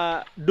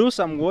gonna do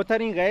some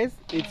watering, guys.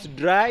 It's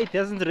dry. It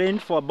hasn't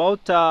rained for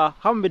about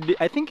how many?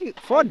 I think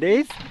 4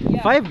 days,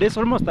 Yeah. 5 days,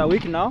 almost a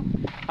week now.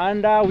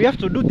 And we have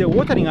to do the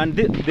watering. And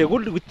the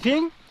good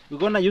thing, we're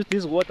gonna use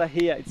this water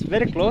here. It's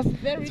very close.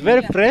 very It's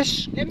very near.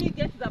 fresh. Let me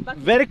get the bucket.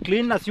 Very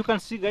clean, as you can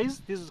see, guys.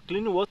 This is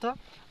clean water.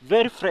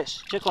 Very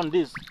fresh. Check on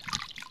this.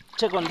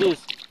 Check on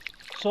this.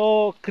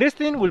 So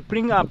Christine will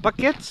bring a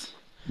bucket,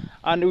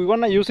 and we're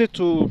gonna use it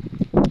to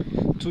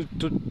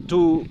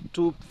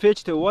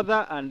fetch the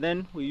water, and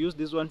then we use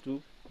this one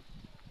to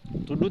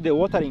do the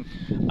watering.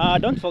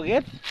 Don't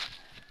forget,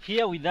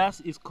 here with us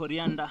is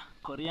coriander.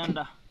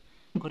 Coriander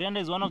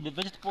is one of the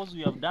vegetables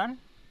we have done,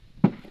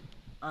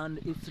 and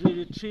it's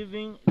really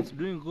thriving. It's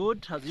doing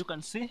good, as you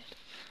can see.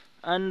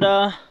 And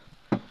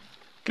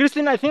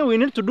Christine, I think we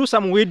need to do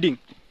some weeding.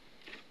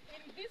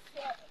 In this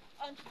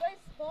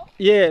anti-smoke.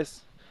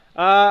 Yes,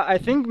 I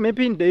think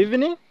maybe in the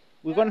evening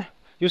we're gonna.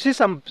 You see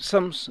some.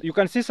 You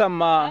can see some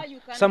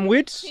You can some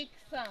weeds. pick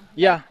some.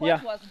 Yeah, Like what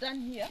yeah. was done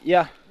here,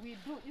 Yeah. we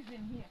do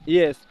even here.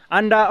 Yes,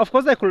 and of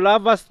course I could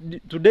love us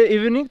today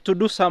evening to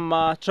do some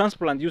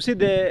transplant. You see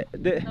the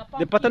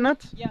pumpkin.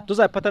 butternut? Yeah. Those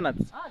are butternuts.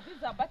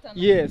 These are butternuts.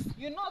 Yes.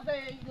 You know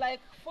they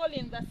like fall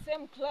in the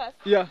same class.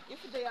 Yeah.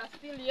 If they are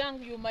still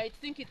young, you might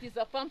think it is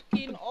a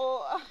pumpkin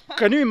or.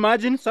 Can you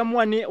imagine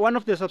one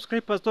of the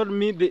subscribers told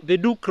me they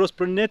do cross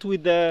pollinate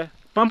with the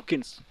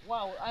pumpkins.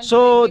 Wow. And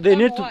So they become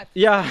need to. what?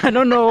 Yeah, I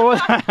don't know.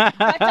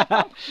 Butter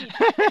pumpkin.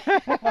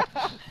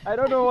 I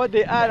don't know what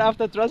they add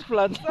after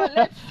transplant. So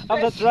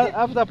let's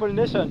after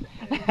pollination.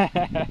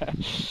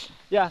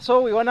 Yeah,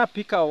 so we wanna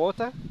pick our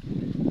water.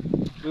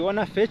 We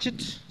wanna fetch it.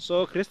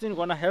 So Christine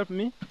gonna help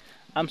me.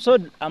 I'm so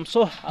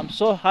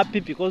happy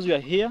because you are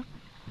here.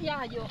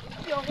 Yeah, you're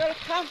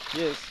welcome.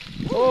 Yes.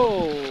 Come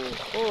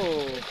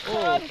Oh.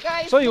 on,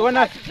 guys. So you look wanna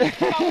at this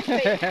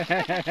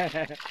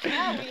fountain.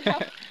 Now we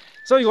have.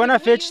 So you wanna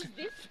Should we fetch use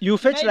this? you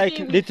fetch like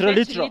Maybe we literal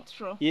fetch litro.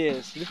 litro.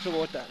 Yes, litro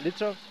water.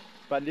 Litro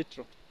per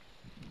litro.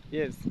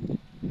 Yes.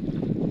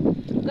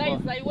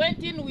 Guys, I went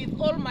in with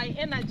all my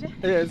energy,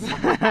 Yes. and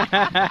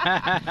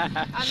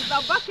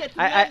the bucket.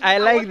 I made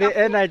like a the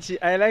waterfall.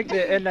 energy. I like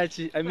the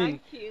energy. I mean,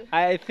 Thank you.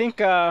 I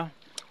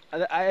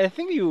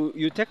think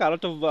you take a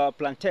lot of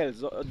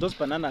plantains, those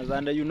bananas,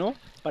 and you know,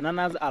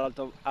 bananas are have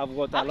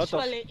got a lot of.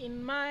 Actually,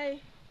 in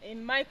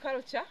my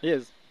culture,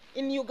 Yes.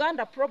 in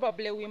Uganda,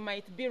 probably we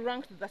might be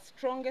ranked the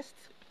strongest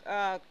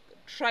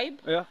tribe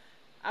Yeah.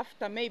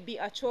 after maybe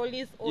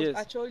Acholis or Yes.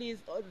 Acholis,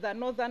 or the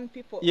northern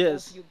people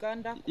Yes. of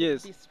Uganda could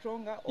Yes. be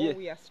stronger, or Yeah.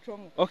 we are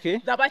stronger. Okay.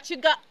 The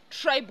Bachiga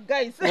tribe,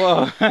 guys.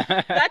 Wow.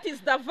 That is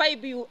the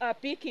vibe you are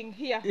picking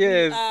here.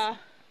 Yes.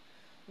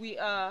 we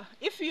are.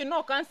 If you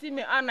know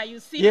Kansime Anna, you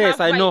see. Yes,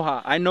 her I vibe. know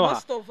her. I know her.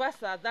 Most of us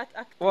are that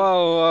active.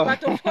 Wow.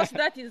 But of course,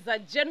 that is a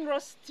general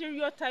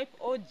stereotype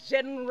or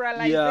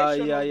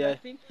generalization of the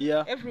thing.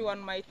 Yeah. Everyone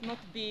might not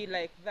be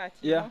like that.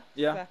 You Yeah, know?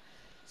 yeah.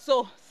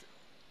 So,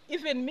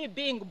 even me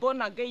being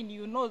born again,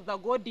 you know, the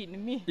God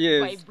in me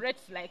Yes.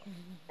 vibrates like.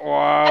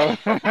 Wow.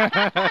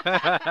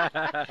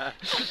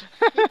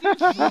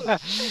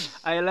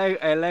 I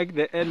like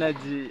the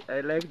energy.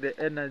 I like the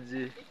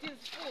energy. It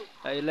is full.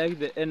 I like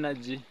the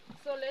energy.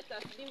 So let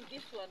us leave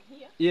this one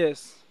here.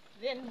 Yes.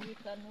 Then we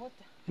can water.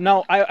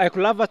 Now I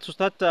could love her to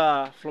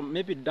start from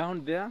maybe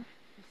down there.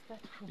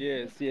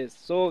 Yes, yes.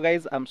 So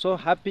guys, I'm so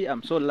happy.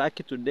 I'm so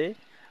lucky today.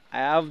 I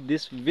have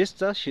this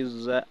visitor.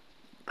 She's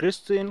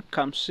Christine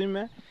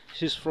Kamsime.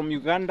 She's from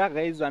Uganda,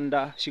 guys, and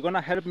she's gonna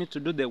help me to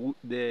do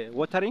the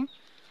watering.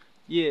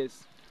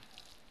 Yes.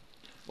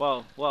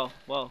 Wow, wow,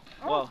 wow,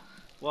 wow,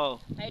 wow.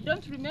 I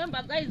don't remember,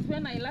 guys,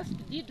 when I last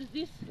did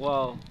this.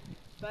 Wow.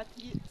 But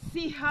you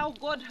see how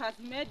God has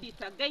made it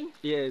again.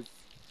 Yes.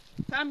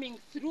 Coming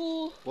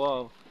through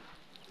Wow.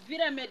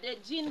 Villa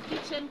Medellin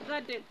Kitchen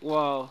Garden.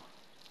 Wow.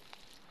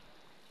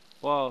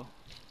 Wow.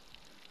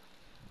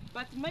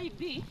 But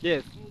maybe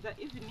Yes. in the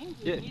evening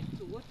we Yeah. need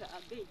to water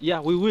again. Yeah,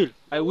 we will.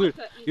 I The will.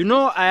 water is You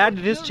know, used I had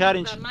to this during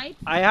challenge. the night.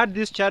 I had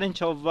this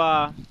challenge of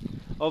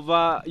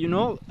you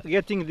know,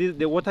 getting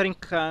the watering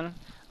can,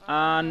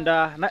 and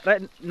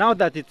right now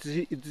that it's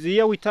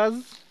here with us,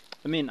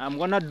 I mean, I'm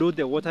gonna do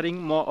the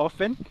watering more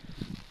often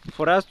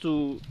for us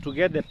to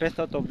get the best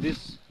out of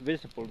these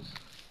vegetables.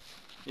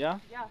 Yeah.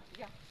 Yeah,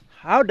 yeah.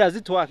 How does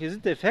it work? Is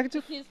it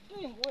effective? It is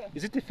doing well.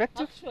 Is it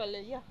effective?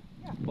 Actually, yeah.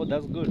 Yeah. Oh,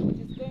 that's good.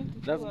 It is going to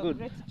That's do a good.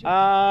 great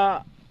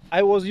job.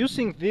 I was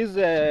using this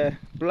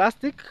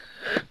plastic.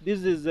 This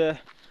is,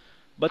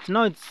 but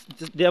now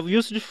they have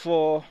used it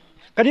for.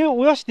 Can you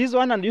wash this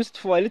one and use it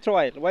for a little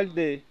while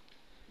they?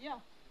 Yeah.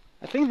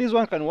 I think this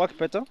one can work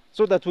better,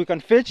 so that we can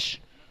fetch,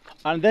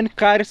 and then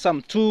carry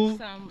some two.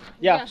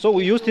 Yeah. So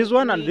we use this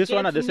one and this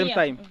one at the same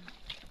time.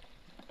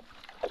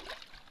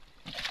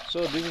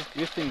 So this is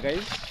Christine,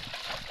 guys.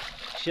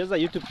 She has a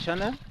YouTube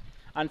channel,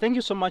 and thank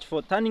you so much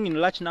for turning in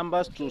large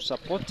numbers to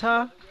support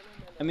her.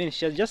 I mean,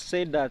 she has just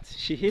said that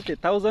she hit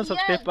 1,000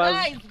 subscribers.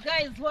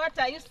 Guys, what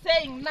are you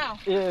saying now?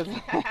 Yes.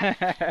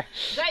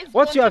 Guys,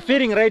 What's your continue.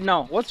 feeling right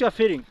now? What's your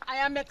feeling? I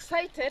am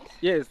excited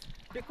Yes.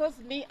 because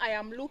I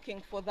am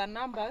looking for the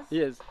numbers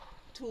Yes.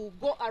 to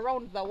go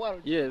around the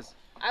world. Yes.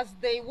 As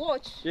they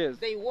watch, Yes.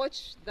 they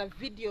watch the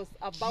videos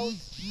about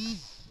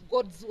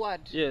God's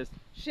word, Yes.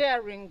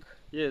 sharing,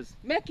 Yes.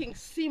 making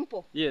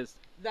simple Yes.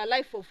 the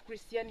life of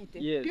Christianity.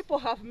 Yes. People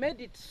have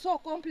made it so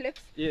complex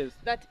Yes.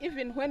 that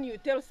even when you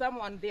tell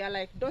someone, they are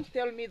like, don't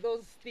tell me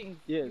those things.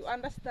 Yes. You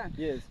understand?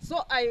 Yes.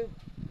 So I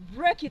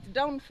break it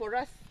down for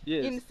us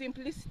Yes. in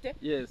simplicity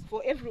Yes.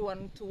 for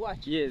everyone to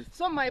watch. Yes.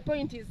 So my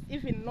point is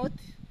even not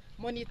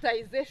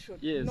monetization.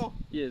 Yes. No.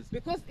 Yes.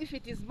 Because if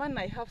it is money,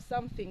 I have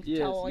something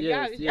Yes.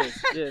 Yes.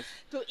 Yes. Yes.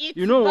 to eat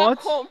You know back what?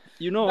 home.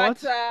 You know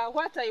But what?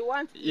 what I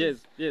want Yes.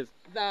 is Yes.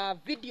 the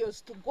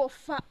videos to go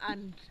far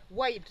and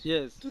wide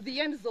Yes. to the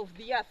ends of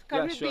the earth.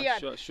 Yeah, Caribbean,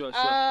 sure.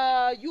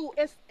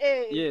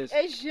 USA, Yes.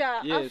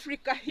 Asia, Yes.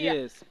 Africa here,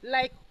 Yes.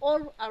 like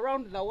all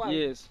around the world.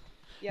 Yes.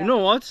 Yeah. You know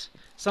what?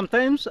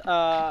 Sometimes,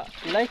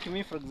 like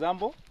me, for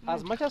example,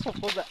 as much as of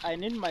course I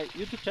need my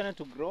YouTube channel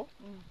to grow,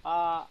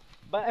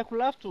 but I could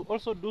love to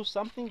also do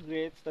something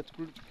great that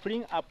could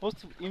bring a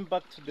positive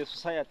impact to the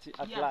society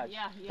at large.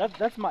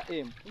 That's my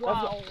aim.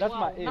 That's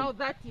my aim. Now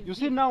that is You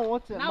see it. now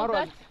what Now Maro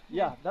has,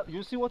 that-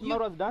 you see what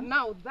Maro has done?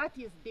 Now that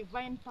is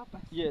divine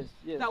purpose. Yes,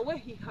 yes, The way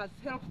he has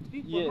helped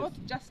people, Yes. not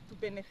just to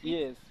benefit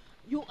yes,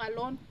 you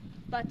alone,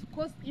 but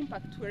cause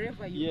impact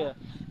wherever you Yeah. are.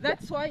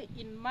 That's why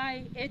in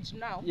my age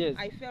now, Yes.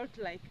 I felt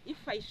like if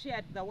I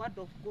shared the word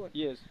of God,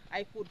 yes,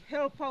 I could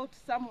help out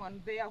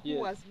someone there who Yes.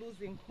 was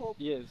losing hope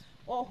yes.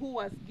 or who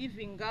was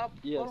giving up,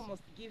 Yes.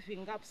 almost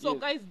giving up. So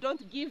Yes. guys,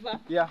 don't give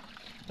up. Yeah,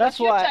 that's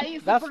future why.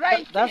 is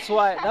bright.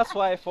 That's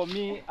why for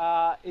me,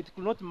 it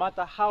could not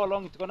matter how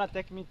long it's gonna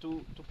take me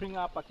to bring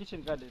up a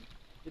kitchen garden.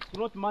 It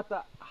could not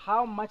matter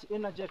how much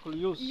energy I could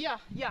use. Yeah.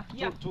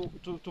 To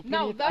bring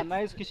Now it a that's-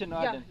 nice kitchen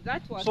Yeah, garden.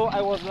 that was So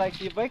I was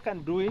like, if I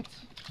can do it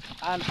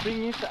and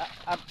bring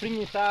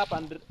it up,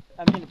 and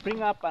I mean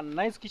bring up a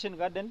nice kitchen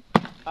garden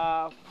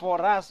for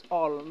us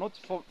all, not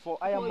for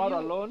I am For Maro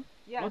you. alone,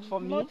 yeah, not for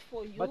me, not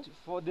for you. but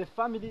for the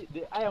family,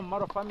 the I am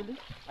Maro family.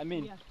 I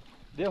mean, Yeah.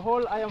 the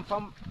whole I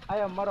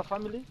am Maro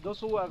family. Those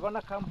who are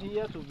gonna come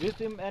here to visit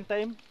him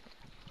anytime.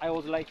 I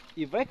was like,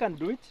 if I can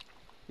do it,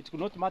 it could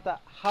not matter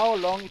how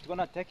long it's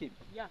gonna take him.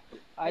 Yeah,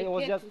 I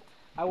was get just, it.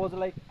 I was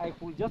like, I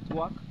could just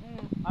work,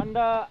 Mm. and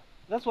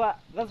that's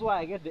why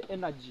I get the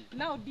energy.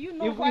 Now, do you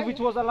know If it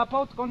was all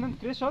about content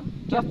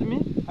creation, trust me,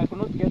 I could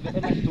not get the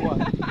energy to work.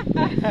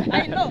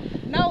 I know.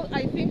 Now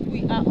I think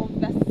we are of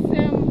the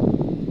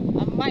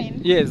same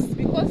mind. Yes.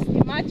 Because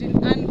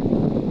imagine,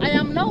 and I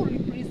am now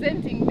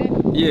representing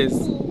them Yes.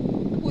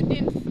 who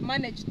didn't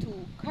manage to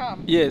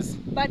come. Yes.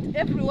 But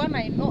everyone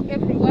I know,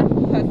 everyone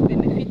who has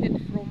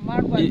benefited from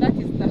Marwa, Ye- that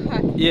is the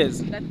heart. Yes.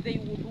 That they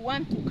would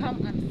want to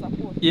come and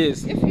support.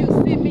 Yes. If you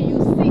see me, you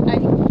see I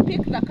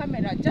pick the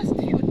camera just a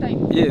few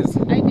times. Yes.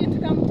 I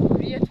didn't come to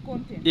create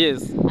content.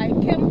 Yes. I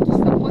came to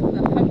support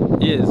the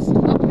family. Yes. To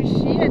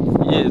appreciate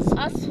Yes.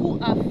 us who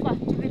are fat,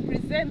 to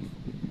represent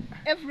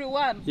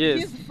everyone. Yes.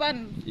 These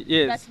fans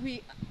Yes. that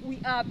we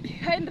are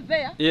behind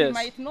there. Yes. We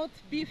might not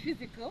be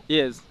physical,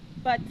 Yes.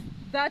 but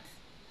that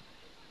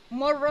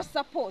moral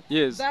support,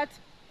 Yes. that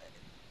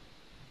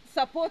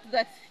support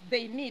that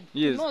they need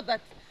Yes. to know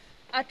that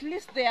at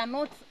least they are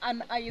not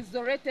an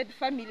isolated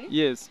family.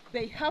 Yes.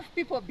 They have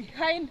people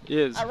behind,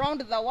 Yes.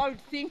 around the world,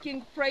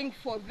 thinking, praying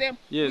for them,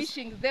 Yes.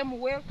 wishing them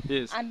well.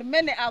 Yes. And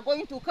many are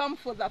going to come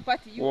for the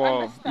party. You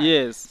Wow. understand?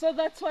 Yes. So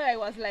that's why I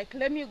was like,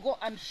 let me go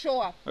and show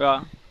up.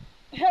 Yeah.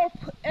 Help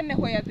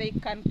anywhere they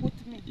can put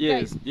me.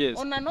 Yes, Guys, yes.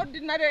 on an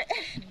ordinary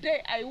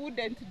day, I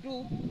wouldn't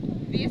do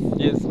this.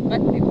 Yes. But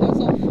because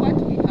of what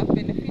we have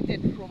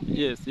benefited from him,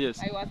 Yes. Yes.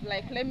 I was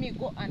like, let me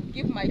go and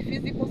give my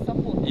physical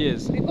support.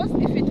 Yes. Because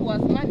if it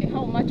was money,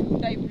 how much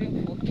would I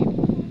bring for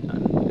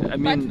him? I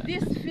mean. But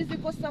this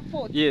physical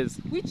support, Yes.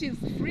 which is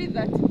free,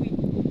 that we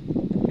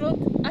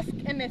don't ask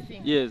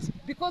anything. Yes.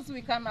 Because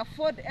we can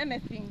afford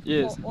anything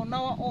Yes. on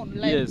our own.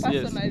 Like Yes.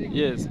 Yes. personally,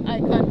 Yes. I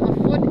can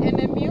afford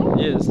any meal.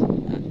 Yes.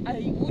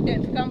 I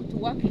wouldn't come to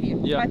work here,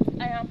 Yeah.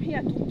 but I am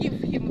here to give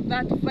him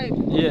that vibe.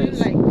 To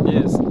Yes. feel like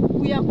Yes.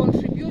 we are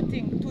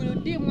contributing to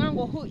D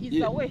Mwango who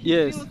is away. He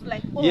Yes. feels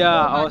like, oh, Yeah,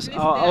 oh, at our, least there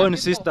our are own people.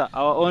 sister,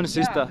 our own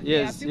sister. there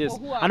are Yes, people yes.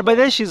 who are And by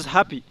the way, she's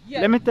happy.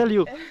 Yeah. Let me tell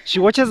you, she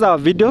watches our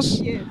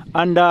videos, Yes.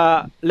 and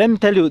let me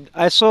tell you,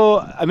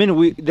 I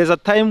mean, there's a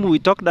time we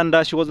talked, and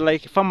she was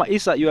like, "Farmer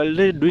Isa, you are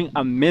really doing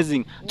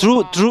amazing."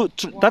 True.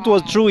 That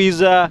was true. Is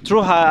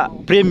through her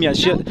premiere.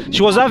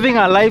 She was having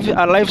a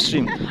live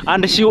stream,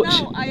 and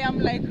Now I am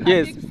like her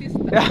Yes. big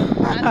sister.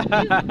 And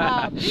these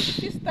are big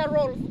sister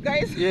roles,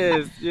 guys.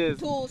 Yes, yes.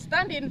 To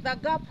stand in the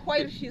gap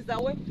while she's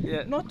away,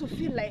 Yeah. not to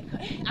feel like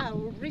I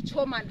will reach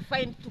home and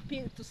find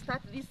to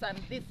start this and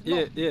this. No.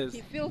 Yeah, yes.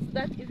 He feels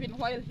that even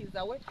while he's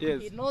away,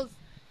 Yes. he knows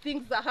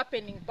things are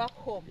happening back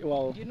home.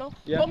 Wow. You know,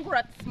 Yeah.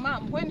 congrats,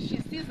 mom. When she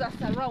sees us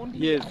around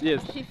here, Yes,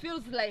 yes. she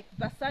feels like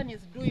the son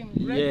is doing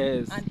great,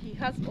 Yes. and he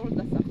has all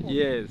the support.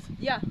 Yes.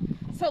 Yeah.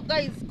 So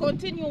guys,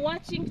 continue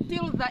watching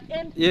till the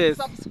end. Yes.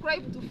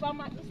 Subscribe to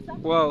Farmer Isa.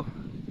 Wow.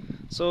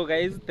 So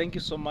guys, thank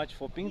you so much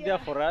for being there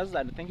Yeah. for us,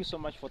 and thank you so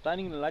much for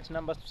turning in large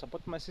numbers to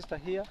support my sister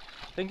here.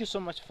 Thank you so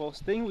much for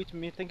staying with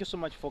me. Thank you so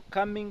much for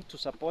coming to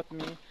support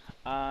me.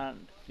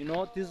 And you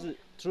know, this is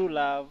true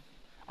love,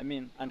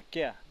 and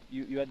care.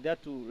 You are there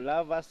to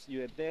love us,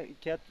 you are there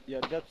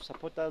to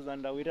support us,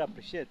 and we really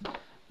appreciate.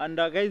 And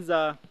guys,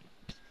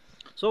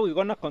 so we're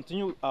gonna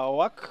continue our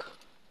work.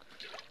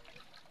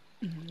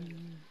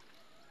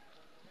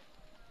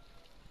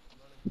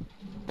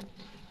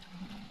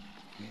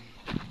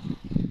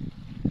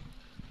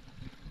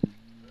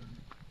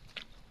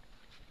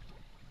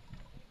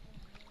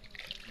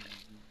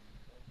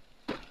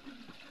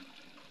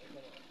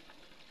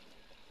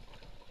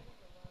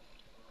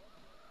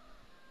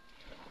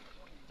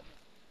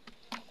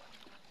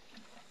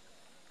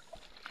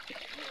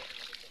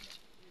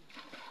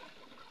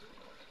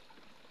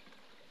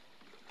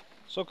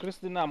 So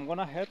Christina, I'm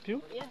gonna help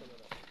you.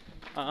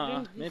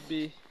 Yeah.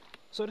 Maybe.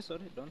 Sorry,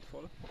 don't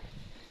fall.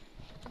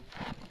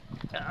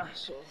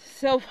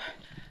 So,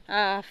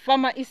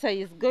 Farmer Isa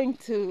is going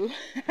to.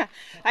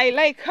 I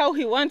like how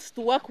he wants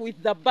to work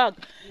with the bag.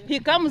 He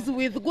comes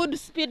with good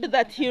speed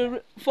that he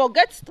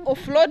forgets to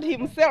offload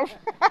himself.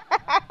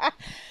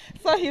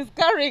 So he's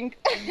carrying.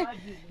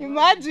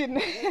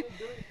 Imagine.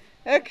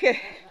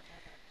 Okay.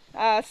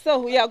 So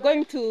we are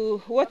going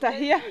to water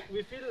here.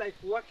 We feel like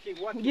working.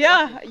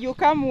 Yeah, you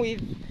come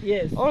with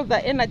Yes. all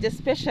the energy,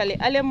 especially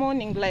early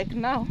morning like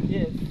now.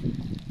 Yes.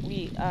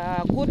 We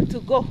are good to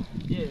go.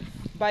 Yes.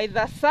 By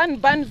the sun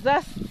burns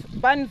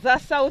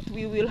us out,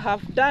 we will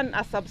have done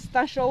a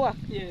substantial work.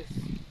 Yes.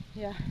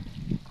 Yeah.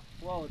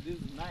 Wow, this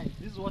is nice.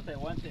 This is what I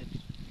wanted,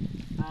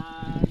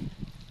 and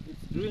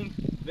it's doing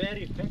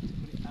very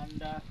effectively,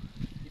 and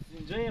it's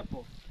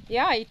enjoyable.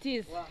 Yeah, it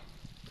is. Wow.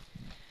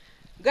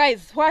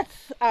 Guys,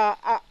 what's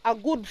a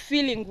good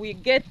feeling we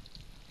get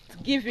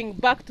giving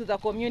back to the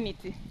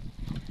community?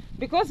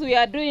 Because we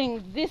are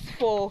doing this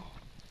for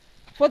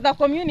the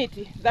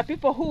community, the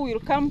people who will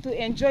come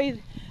to enjoy,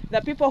 the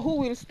people who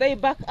will stay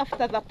back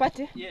after the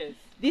party. Yes.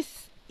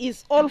 This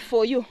is all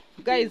for you.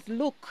 Guys,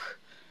 look.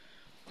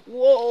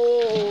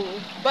 Whoa,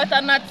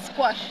 butternut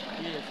squash.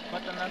 Yes,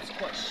 butternut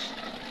squash.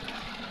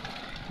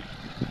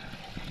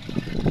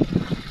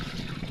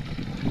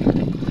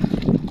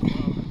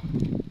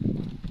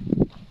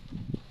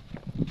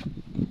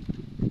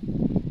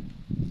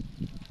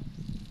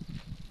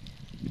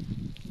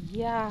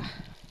 Yeah.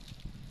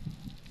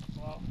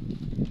 Wow.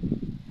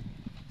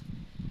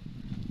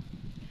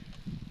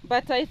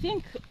 But I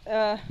think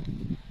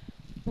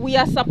we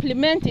are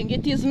supplementing.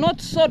 It is not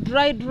so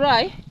dry.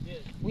 Yes.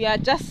 We are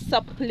just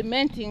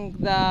supplementing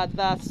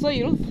the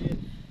soils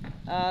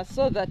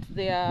so that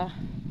they are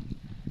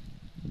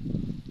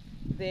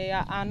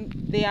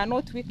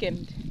not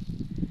weakened.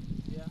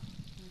 Yeah.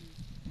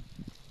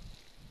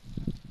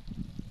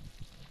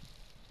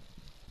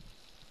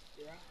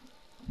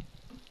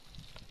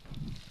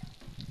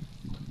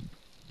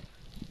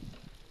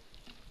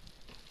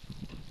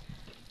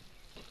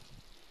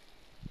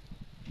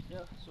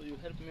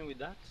 help me with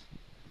that.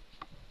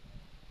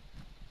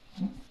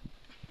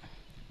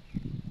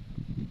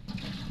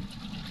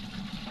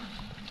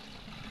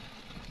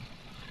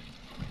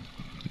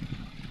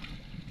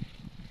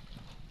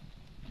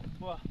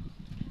 Wow.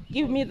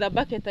 Give me the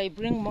bucket, I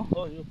bring more.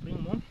 Oh, you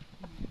bring more?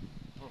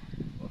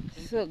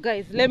 So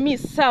guys, let me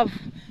serve.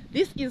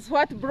 This is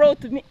what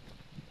brought me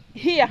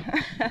here.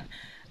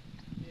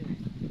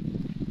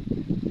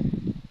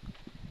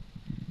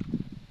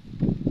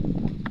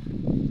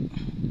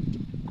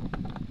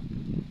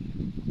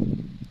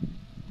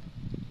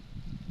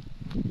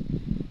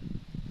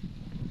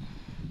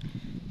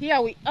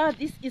 Here we are.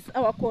 This is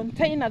our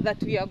container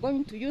that we are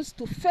going to use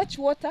to fetch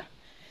water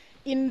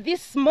in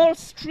this small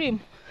stream.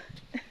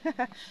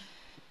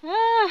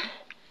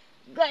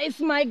 Guys,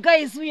 my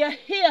guys, we are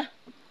here.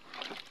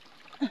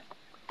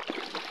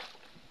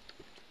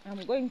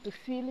 I'm going to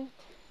fill it.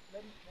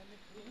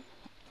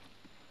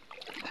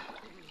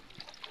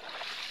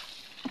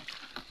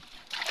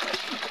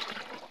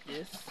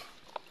 Yes.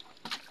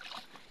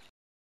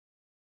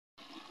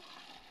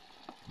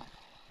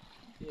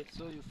 Okay,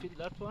 so you fill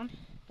that one.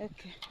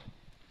 Okay.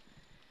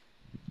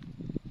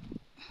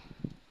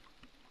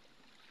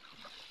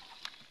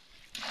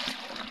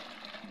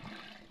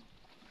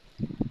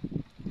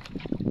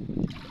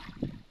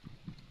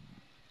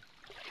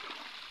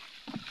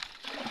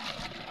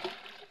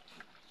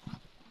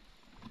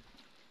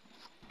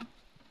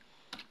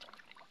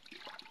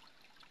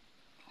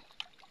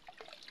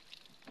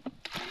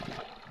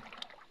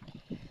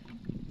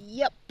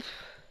 Yep.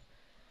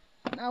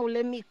 Now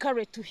let me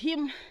carry to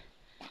him.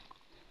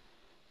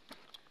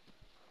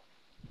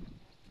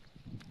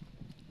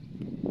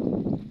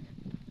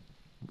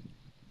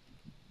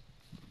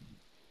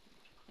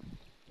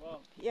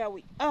 Wow. Here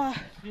we are.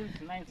 Feels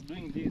nice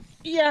doing this.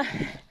 Yeah.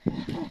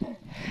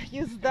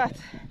 Use that.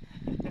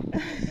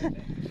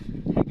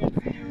 I can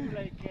see you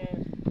like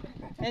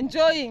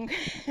Enjoying.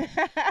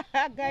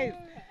 Guys.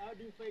 How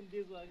do you find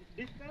this one?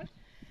 Difficult?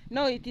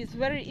 No, it is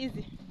very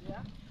easy.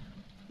 Yeah.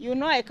 You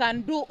know I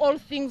can do all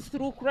things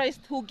through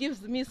Christ who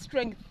gives me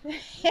strength.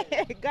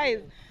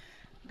 Guys,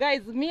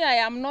 me, I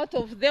am not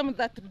of them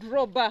that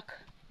draw back.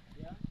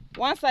 Yeah.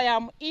 Once I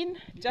am in,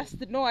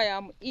 just know I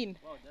am in.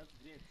 Wow, that's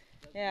great.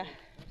 Yeah.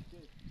 That's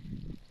good.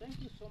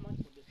 Thank you so much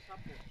for the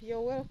support.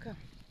 You're welcome.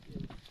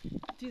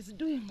 It is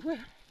doing well.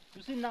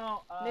 You see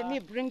now. Let me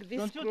bring this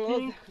don't you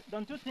closer.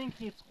 Don't you think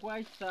it's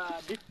quite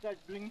difficult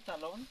doing it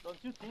alone?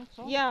 Don't you think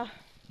so? Yeah.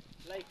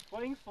 Like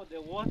going for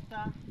the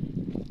water.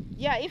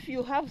 Yeah, if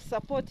you have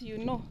support, you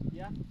know.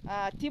 Yeah.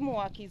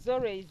 Teamwork is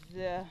always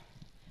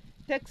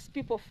takes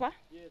people far.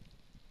 Yes.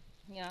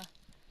 Yeah.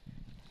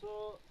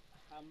 So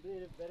I'm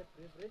really very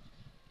privileged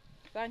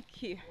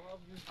Thank you. to have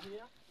you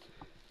here,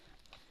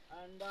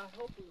 and I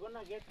hope we're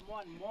gonna get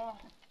more and more.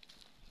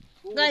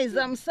 Guys,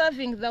 I'm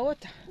serving the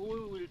water.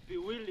 Who will be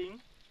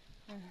willing.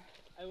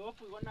 I hope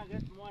we're gonna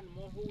get more and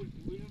more who will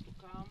be willing to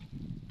come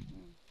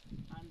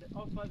and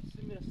offer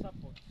similar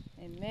support.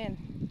 Amen.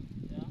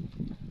 Yeah.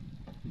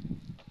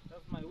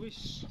 That's my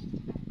wish.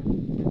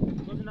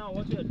 Because now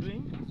what we are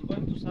doing is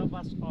going to serve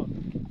us all.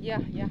 Yeah,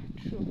 yeah,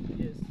 true.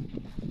 Yes.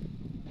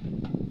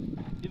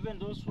 Even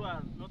those who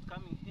are not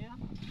coming here,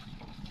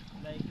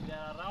 like they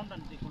are around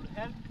and they could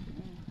help.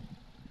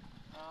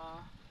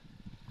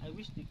 I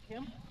wish they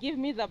came. Give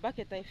me the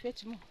bucket, I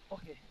fetch more.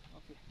 Okay,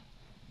 okay,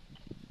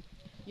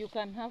 You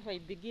can have, I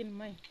begin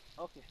mine.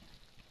 okay.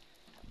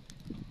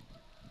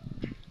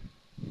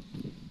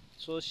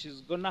 So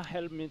she's gonna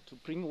help me to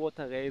bring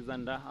water, guys,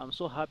 and I'm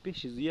so happy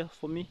she's here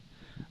for me.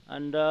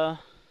 And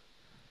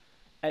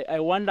I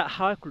wonder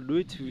how I could do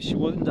it if she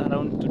wasn't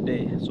around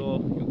today.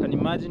 So you can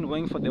imagine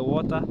going for the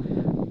water.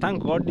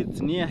 Thank God it's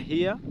near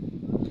here.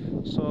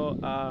 So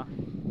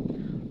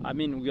I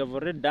mean, we have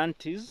already done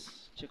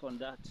this. Check on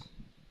that.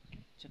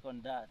 Check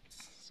on that.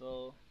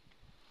 So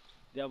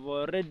they have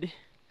already,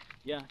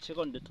 yeah, check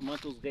on the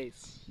tomatoes,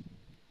 guys.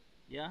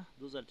 Yeah,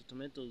 those are the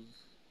tomatoes.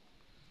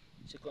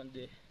 Check on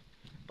the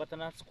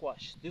butternut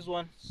squash. This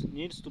one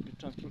needs to be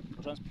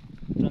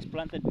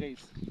transplanted,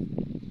 guys.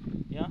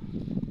 Yeah,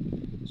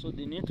 so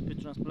they need to be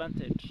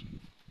transplanted.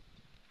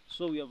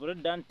 So we have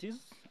already done this,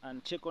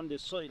 and check on the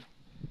soil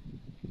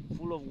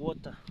full of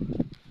water.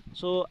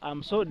 So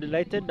I'm so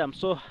delighted, I'm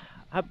so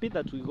happy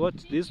that we got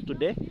this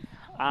today,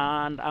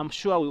 and I'm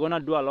sure we're gonna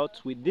do a lot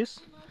with this.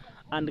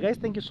 And guys,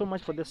 thank you so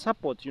much for the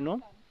support. You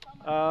know,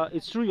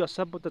 it's through your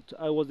support that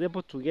I was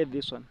able to get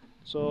this one.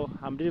 So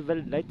I'm really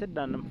very delighted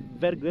and I'm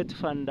very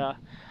grateful, and I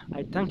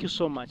thank you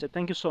so much. I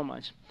thank you so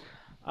much.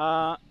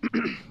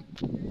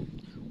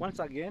 Once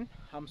again,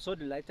 I'm so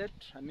delighted.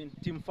 I mean,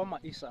 Team Farmer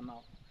Isa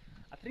now.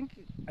 I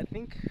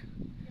think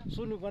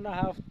soon we're gonna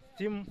have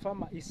Team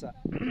Farmer Isa.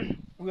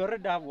 We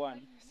already have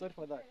one. Sorry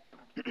for that.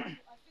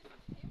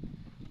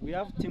 We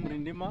have Team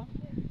Rindima,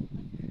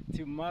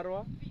 Team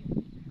Marwa,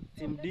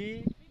 Team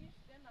D.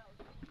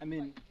 I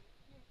mean,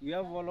 we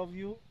have all of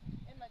you,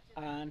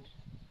 and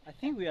I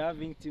think we are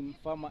having Team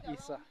Farmer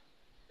Isa.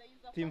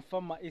 Team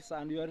Farmer Isa,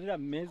 and you are really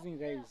amazing,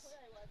 guys.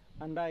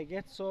 And I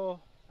get so,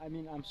 I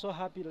mean, I'm so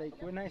happy,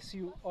 like when I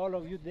see all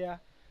of you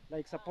there,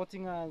 like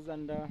supporting us,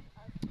 and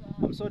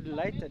I'm so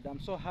delighted. I'm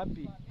so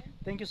happy.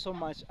 Thank you so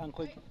much,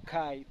 Uncle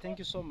Kai. Thank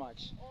you so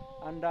much.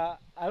 And I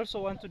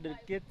also want to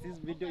dedicate this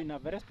video in a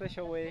very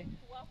special way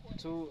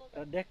to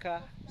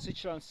Radeka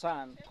Sichuan's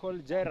son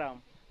called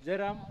Jeram.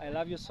 Jeram, I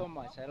love you so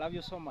much. I love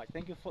you so much.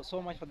 Thank you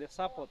so much for the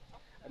support.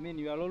 I mean,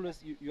 you are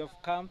always, you have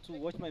come to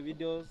watch my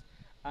videos,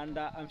 and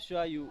I'm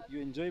sure you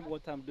enjoy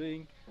what I'm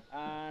doing,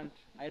 and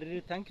I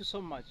really thank you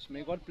so much.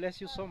 May God bless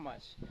you so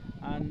much.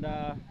 And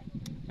I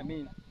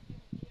mean,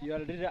 you are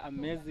really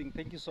amazing.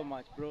 Thank you so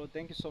much, bro.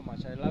 Thank you so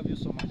much. I love you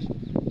so much.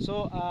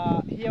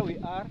 So here we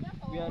are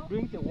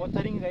doing the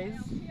watering, guys.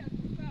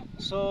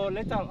 So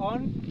later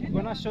on I'm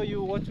gonna show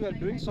you what we are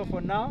doing. So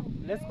for now,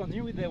 let's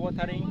continue with the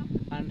watering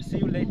and see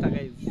you later,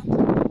 guys.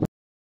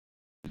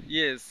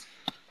 Yes,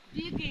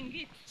 Digging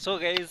it. so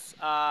guys,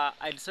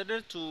 I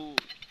decided to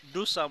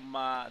do some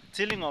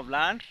tilling of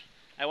land.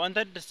 I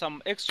wanted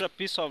some extra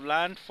piece of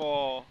land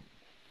for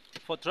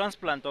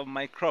transplant of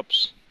my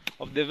crops,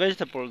 of the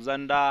vegetables,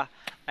 and I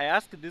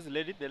asked this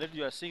lady, the lady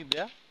you are seeing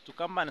there, to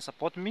come and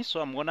support me. So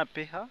I'm gonna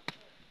pay her,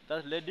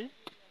 that lady.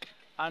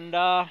 And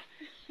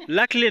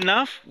luckily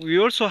enough, we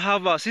also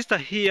have our sister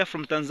here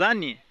from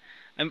Tanzania.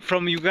 I'm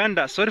from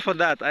Uganda. Sorry for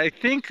that. I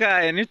think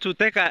I need to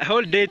take a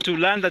whole day to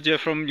learn that you're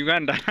from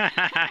Uganda.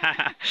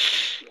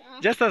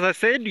 Just as I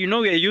said, you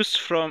know, we are used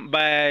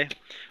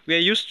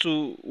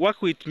to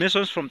work with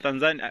Masons from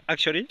Tanzania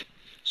actually.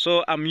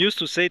 So I'm used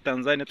to say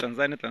Tanzania,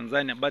 Tanzania,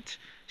 Tanzania. But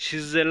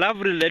she's a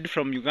lovely lady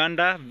from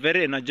Uganda,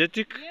 very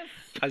energetic. Yes.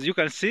 As you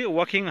can see,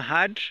 working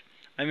hard.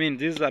 I mean,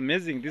 this is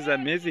amazing. This is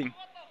amazing.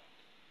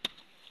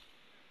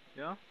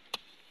 Yeah.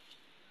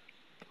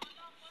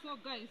 So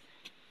guys,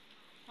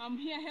 I'm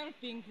here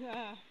helping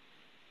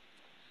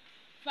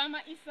Farmer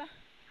Isa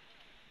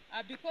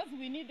because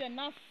we need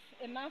enough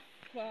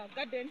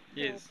garden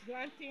Yes. for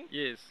planting.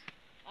 Yes.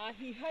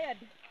 He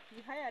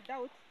hired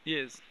out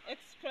Yes.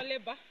 extra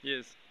labor.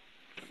 Yes.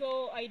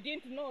 So I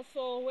didn't know.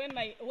 So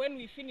when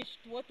we finished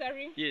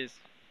watering, Yes.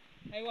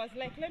 I was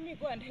like, let me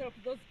go and help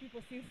those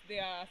people since they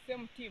are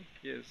same team.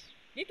 Yes.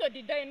 Little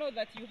did I know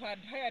that you had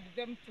hired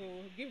them to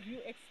give you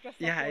extra support.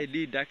 Yeah, I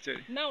did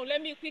actually. Now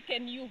let me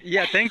quicken you.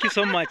 Yeah, thank you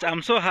so much.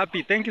 I'm so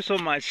happy. Thank you so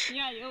much.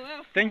 Yeah, you're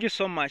welcome. Thank you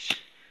so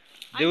much.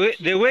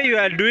 The way you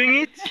are doing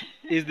it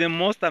is the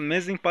most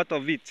amazing part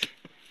of it.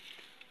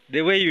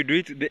 The way you do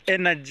it, the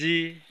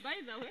energy, By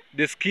the way,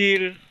 the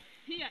skill.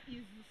 here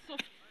is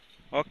soft.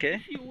 Okay.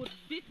 If you would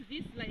beat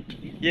this like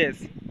this,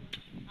 Yes.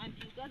 and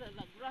you gather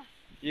the grass.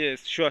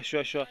 Yes. Sure.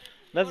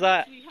 That's Or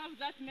else a we have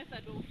that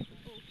method of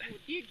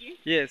digging.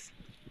 yes.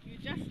 You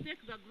just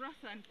take the grass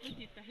and put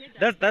it ahead.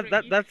 and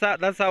bury it.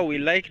 That's how we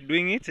like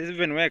doing it.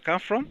 Even where I come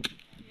from.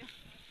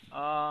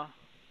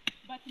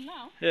 But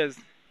now, Yes.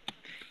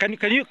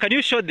 Can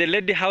you show the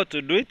lady how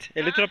to do it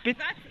a little bit?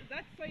 that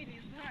soil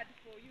is hard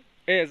for you.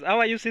 Yes. How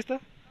are you, sister?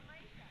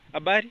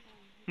 Habari?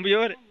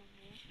 Mbuyore?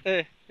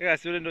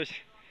 Gasure ndoshi.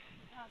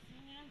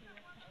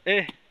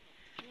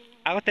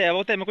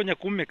 Agote mekunya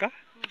kumeka.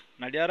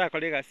 Na diara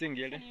kole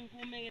gasingele.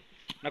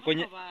 Na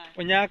kwenye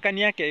onyaka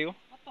yake hiyo.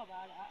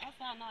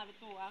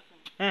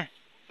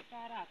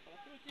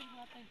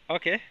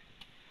 Okay.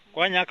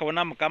 Kwanya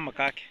akabona mukama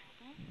kake.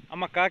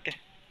 Ama kake.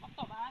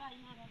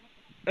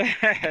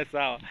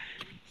 Sawa.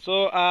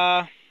 So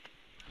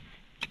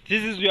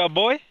this is your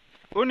boy.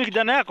 Huyu ni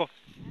kijana yako?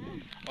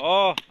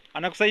 Oh,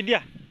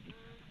 anakusaidia?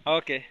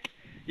 Okay.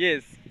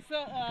 Yes.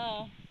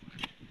 So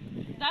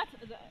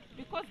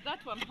because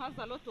that one has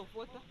a lot of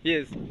water,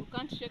 Yes. you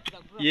can't shake the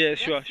grass. Yeah,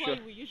 That's sure, why sure.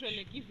 we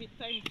usually give it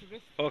time to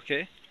rest.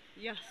 Okay.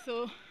 Yeah,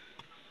 so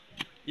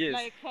Yes.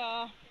 like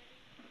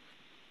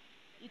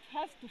it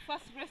has to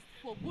first rest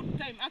for good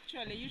time.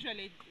 Actually,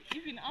 usually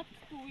even up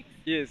to 2 weeks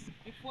Yes.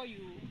 before you.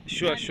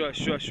 Sure. plant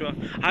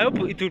it. I hope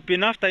it will be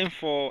enough time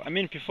for, I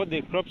mean, before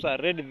the crops are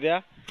ready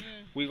there,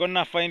 we're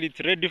gonna find it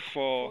ready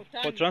for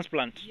turning.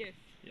 transplant. Yes.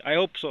 I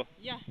hope so.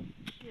 Yeah.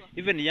 Sure.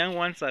 Even young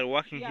ones are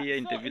working Yeah, here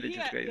in the so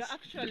villages, here, guys.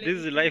 actually, This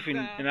is it life is,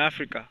 in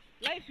Africa.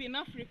 Life in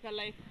Africa,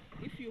 like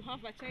if you have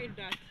a child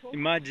at home,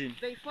 Imagine.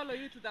 they follow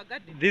you to the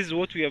garden. This is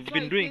what we have So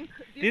been I doing.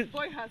 think this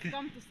boy has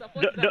come to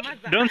support the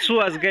mother. Don't sue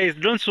us, guys.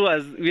 Don't sue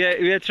us. We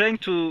are trying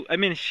to. I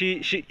mean,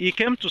 he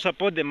came to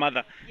support the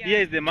mother. Yeah. Here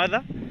is the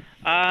mother,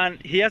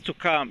 and he has to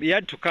come. He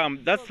had to come.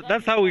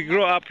 That's how we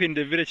grow up in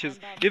the villages.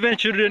 And, Even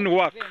children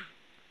work. them.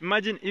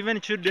 Imagine,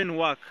 even children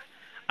work.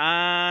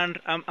 And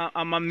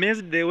I'm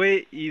amazed the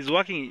way he's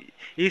working.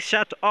 He's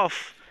shut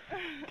off.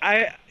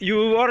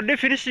 You already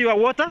finished your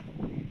water?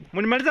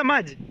 Munimaliza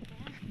maji?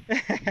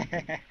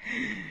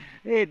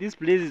 Hey, this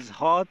place is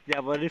hot. They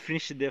have already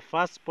finished the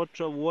first pot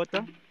of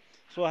water.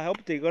 So I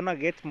hope they're gonna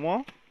get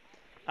more.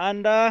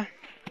 And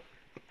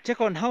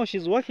check on how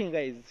she's working,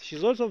 guys.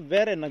 She's also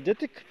very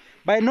energetic.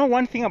 But I know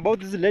one thing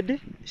about this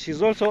lady.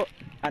 She's also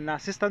an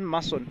assistant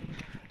mason.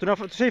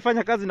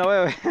 Tushaifanya kazi na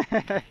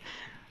wewe.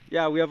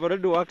 Yeah, we have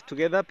already worked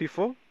together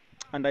before.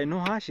 And I know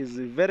her. She's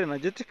very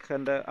energetic.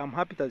 And I'm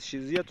happy that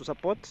she's here to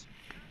support.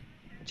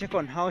 Check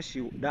on how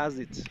she does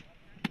it.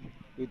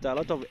 With a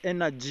lot of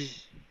energy.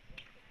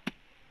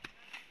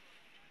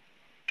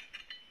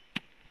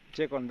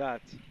 Check on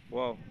that.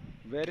 Wow,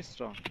 very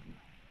strong.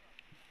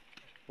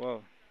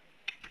 Wow.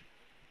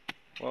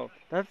 Wow,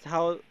 that's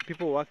how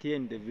people work here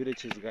in the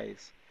villages,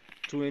 guys,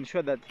 to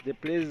ensure that the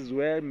place is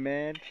well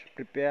made,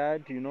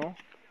 prepared, you know,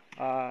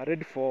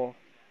 ready for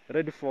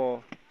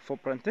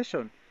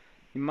plantation.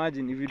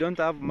 Imagine if you don't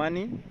have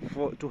money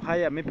for to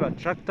hire maybe a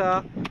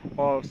tractor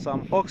or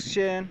some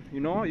oxygen,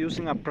 you know,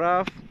 using a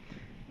plough.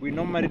 We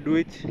normally do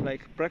it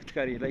like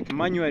practically, like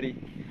manually,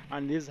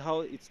 and this is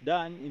how it's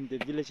done in the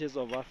villages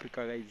of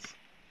Africa, guys.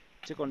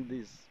 Check on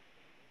this.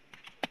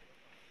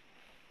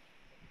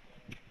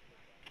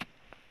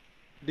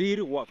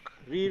 Real work,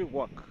 real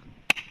work.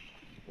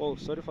 Oh,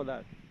 sorry for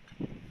that.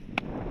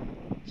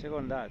 Check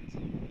on that.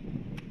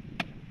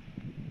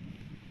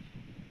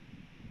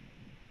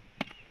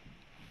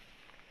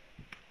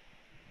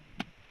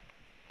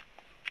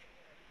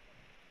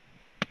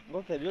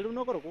 Okay, you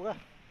know Kuka?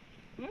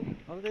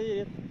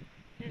 Okay,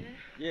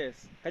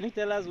 yes. Can you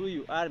tell us who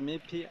you are,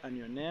 maybe, and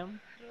your name?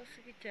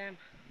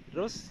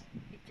 Rose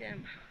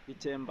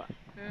Ichemba.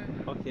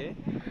 Okay.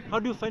 How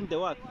do you find the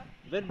work?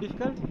 Very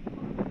difficult?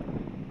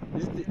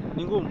 Is it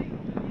ngumu?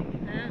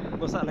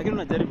 Kwa sawa, lakini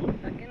unajaribu?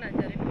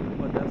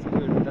 Oh, that's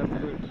good. That's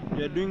good.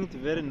 You are doing it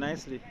very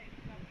nicely.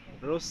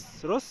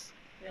 Rose?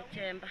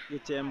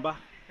 Ichemba.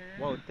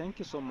 Wow, thank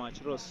you so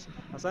much, Rose.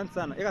 Asante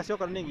sana. Eka sio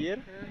karani ngiyer?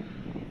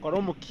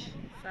 Koromuki.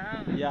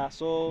 Yeah,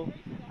 so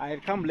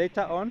I'll come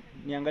later on.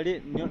 Niangalie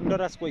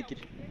ndora siko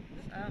ikiri.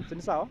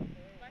 Sawa. Sawa?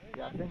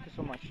 Yeah, thank you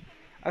so much.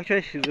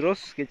 Actually, she's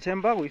Rose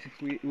Kechemba.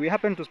 We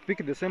happen to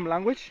speak the same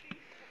language.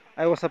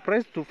 I was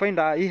surprised to find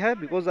her here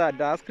because I had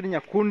asked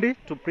Nyakundi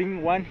to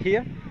bring one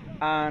here,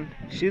 and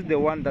she's the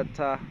one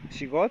that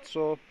she got.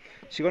 So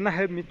she's gonna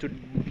help me to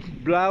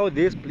blow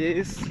this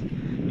place,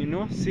 you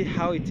know, see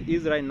how it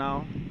is right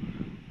now.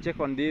 Check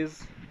on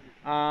this,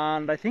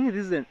 and I think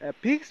this is a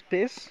big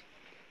space.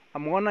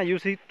 I'm gonna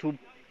use it to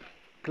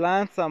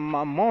plant some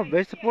more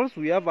vegetables.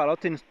 We have a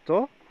lot in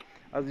store,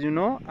 as you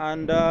know,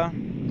 and I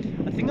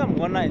think I'm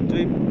gonna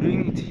enjoy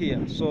doing it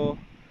here. So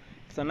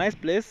it's a nice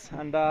place,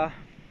 and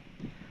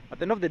at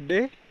the end of the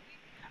day,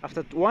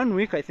 after 1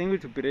 week, I think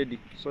it will be ready.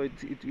 So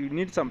you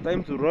need some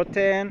time to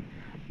rotten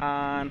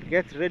and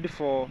get ready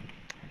for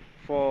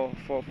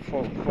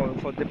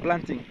the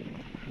planting.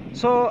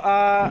 So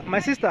my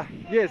sister,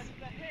 yes.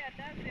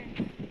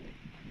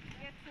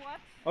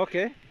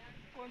 Okay.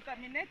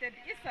 Contaminated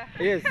Isa.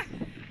 Yes.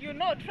 You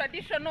know,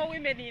 traditional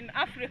women in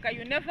Africa,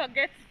 you never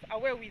get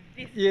away with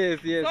this.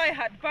 Yes, yes. So I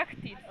had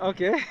packed it.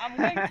 Okay. I'm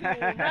going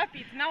to wrap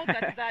it now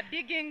that the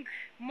digging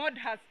mode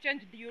has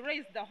changed. You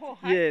raise the whole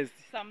height. Yes.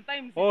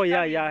 Sometimes. Oh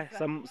yeah, yeah.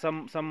 Some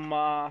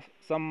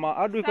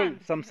how do we call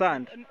it? Some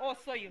sand. Or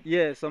soil.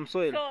 Yes, some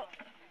soil. So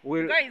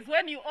We'll, guys,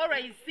 when you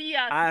always see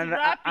us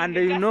and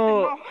you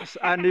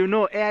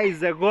know air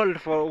is a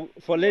gold for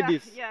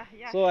ladies. Yeah.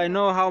 So I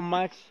know how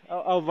much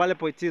how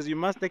valuable it is. You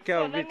must take care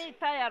of it. Let me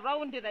tie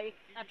around like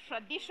a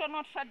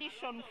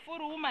tradition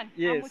full woman.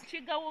 Yes. A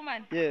Muchiga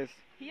woman. Yes.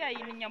 Here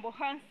in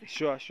Nyambohansi.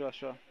 Sure.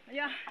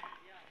 Yeah.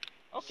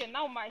 Okay,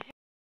 now my.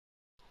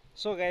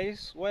 So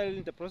guys, while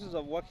in the process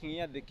of working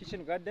here at the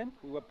kitchen garden,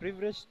 we were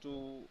privileged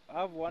to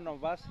have one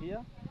of us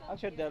here.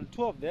 Actually, there are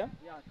two of them.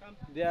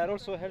 They are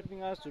also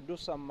helping us to do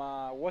some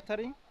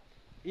watering.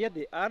 Here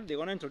they are. They're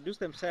gonna introduce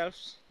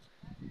themselves.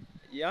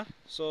 Yeah.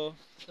 So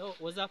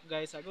what's up,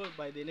 guys? I go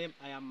by the name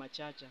I am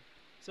Machacha.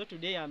 So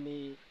today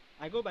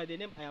I go by the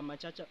name I am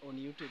Machacha on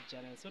YouTube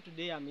channel. So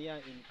today I'm here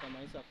in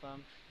Fama Isa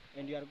farm,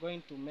 and we are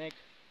going to make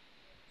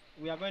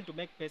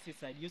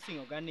pesticide using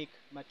organic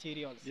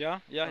materials. Yeah.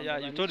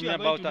 You told me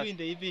about about that. that. In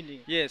the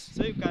evening. Yes.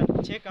 So you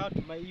can check out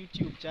my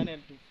YouTube channel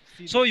to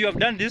see. So you have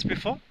done this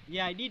before?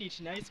 Yeah, I did it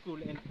in high school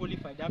and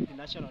qualified up to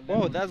national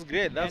level. Oh, that's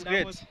great. That's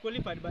great. I was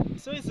qualified, but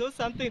so it's not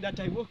something that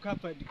I woke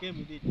up and came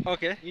with it.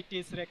 Okay. It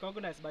is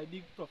recognized by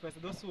big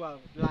professors, those who have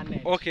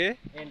learned. Okay.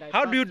 And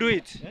how do you do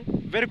it?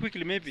 Very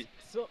quickly, maybe.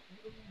 So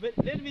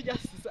let me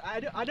just.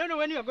 I don't know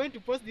when you are going to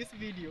post this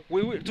video.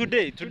 We will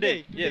today.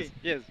 Yes.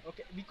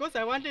 Okay, because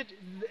I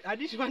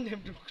didn't want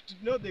them to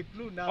know the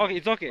clue now. Okay,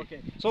 it's okay.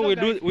 So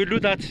we'll do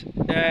that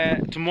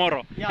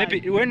tomorrow. Yeah,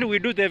 maybe when we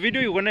do the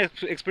video, you're gonna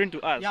explain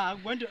to us. Yeah,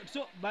 I'm going to.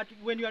 So, but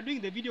when you are doing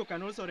the video, you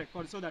can also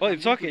record so that. Oh,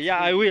 it's okay. Yeah,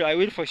 I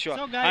will for sure.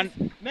 So guys,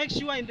 make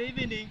sure in the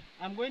evening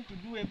I'm going to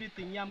do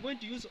everything. Yeah, I'm going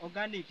to use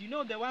organic. You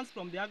know the ones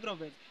from the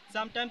agrovet.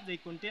 Sometimes they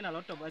contain a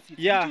lot of acids.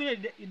 Yeah.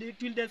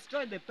 It will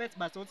destroy the pests,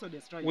 but also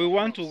destroy. We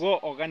want to go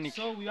organic.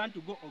 So we want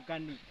to go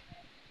organic.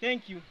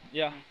 Thank you.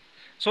 Yeah.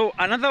 So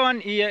another one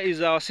here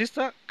is our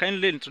sister.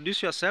 Kindly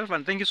introduce yourself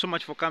and thank you so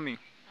much for coming.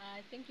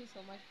 Thank you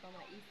so much for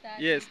my Easter.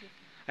 Yes.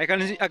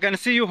 I can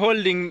see you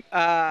holding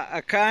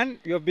a can.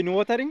 You have been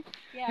watering?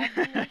 Yeah, I've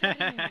been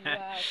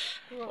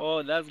watering.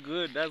 Oh, that's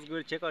good. That's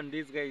good. Check on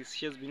this, guys.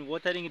 She has been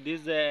watering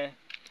these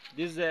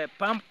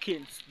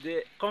pumpkins.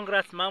 The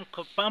congrats, mom,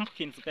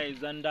 pumpkins,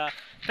 guys. And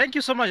thank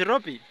you so much,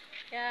 Robbie.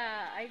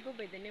 Yeah, I go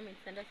by the name of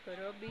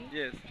Robbie.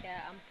 Yes.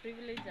 Yeah, I'm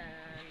privileged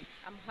and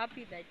I'm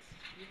happy that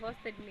you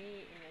hosted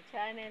me in your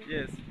channel.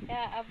 Yes.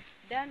 Yeah, I've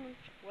done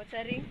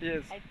watering.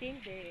 Yes. I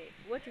think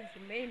what is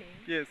remaining.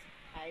 Yes.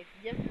 It's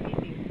just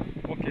feeding.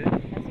 Okay. As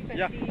you can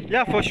Yeah, see,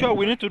 yeah, for sure.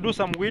 We need to do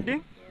some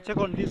weeding. Check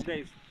on this,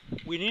 guys.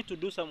 We need to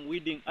do some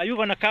weeding. Are you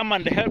gonna come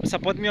and help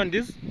support me on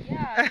this?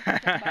 yeah, I'll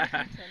talk about it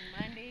on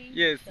Monday.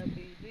 Yes. Shall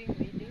be doing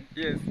weeding.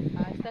 Yes.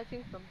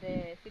 Starting from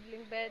the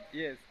seedling beds.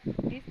 Yes.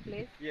 This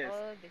place, Yes.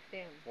 all the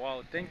same.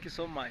 Wow, thank you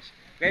so much.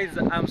 Guys,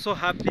 I'm so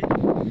happy.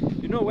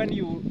 You know, when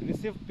you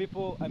receive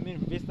people, I mean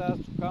visitors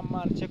to come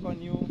and check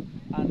on you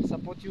and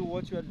support you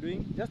what you are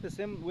doing, just the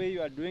same way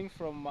you are doing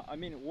from, I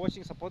mean,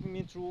 supporting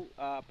me through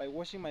by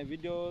watching my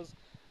videos.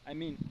 I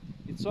mean,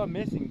 it's so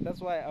amazing. That's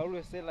why I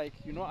always say, like,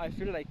 you know, I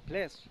feel like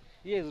blessed.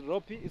 Here is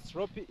Ropi, it's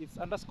Ropi, it's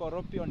underscore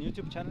Ropi on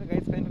YouTube channel.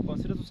 Guys, kindly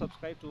consider to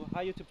subscribe to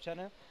her YouTube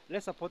channel.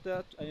 Let's support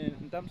her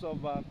in terms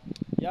of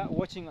yeah,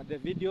 watching the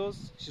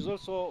videos. She's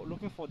also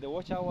looking for the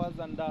watch hours,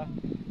 and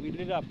we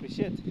really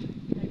appreciate.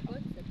 I got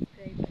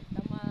subscribers.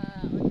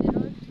 I'm on the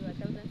road to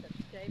 1,000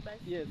 subscribers.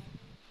 Yes.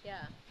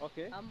 Yeah.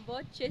 Okay. I'm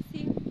both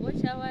chasing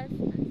watch hours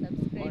and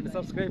subscribers. On the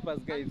subscribers,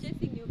 guys. I'm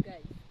chasing you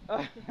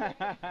guys.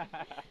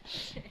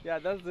 Yeah,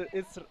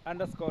 it's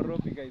underscore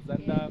Ropi, guys,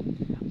 and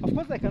Yeah. of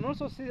course I can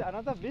also see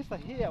another visitor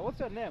here. What's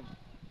your name?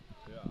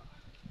 Yeah.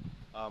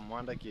 I'm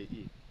Wanda KE.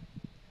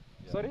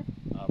 Yeah. Sorry?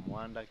 I'm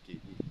Wanda KE.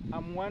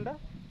 I'm Wanda.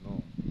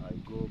 No, I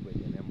go by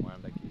the name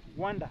Wanda KE.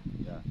 Wanda.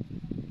 Yeah.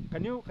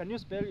 Can you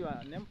spell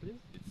your name, please?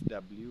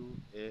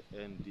 It's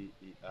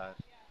WANDER.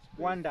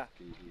 Wanda.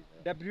 KE.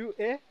 Yeah.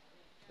 W-A.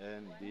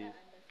 ND.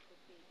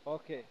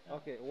 Okay. Yeah.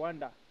 Okay.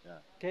 Wanda. Yeah.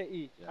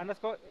 K-E. Yeah.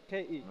 Underscore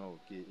K-E. No,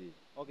 KE.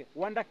 Okay.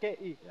 Wanda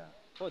K-E. Yeah.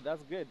 Oh,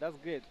 that's great. That's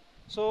great.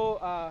 So,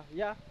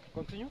 yeah,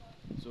 continue.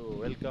 So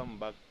welcome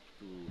back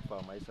to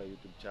Farmaisa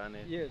YouTube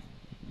channel. Yes.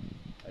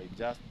 I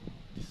just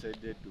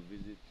decided to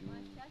visit you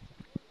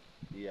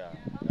here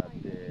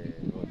at the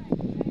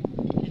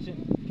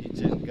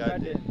kitchen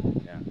garden.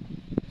 Yeah.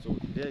 So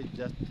today I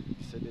just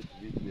decided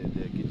to visit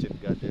the kitchen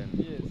garden.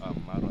 Yes.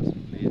 Marwa's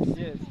place.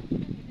 Yes.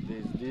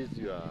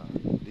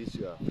 This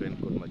your friend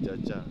called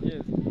Machacha.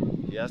 Yes.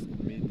 He asked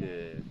me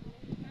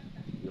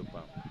your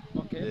pump.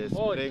 Okay. The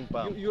spraying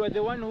pump. You are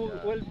the one who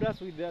Yeah. well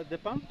blessed with the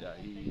pump? Yeah,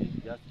 he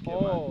just came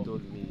Oh. and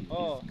told me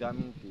Oh. he's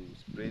coming to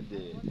spray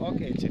the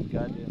Okay. kitchen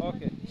garden.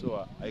 Okay.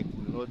 So I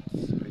could not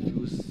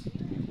refuse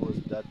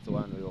because that's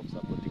one way of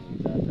supporting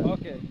each other.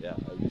 Okay. Yeah,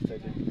 I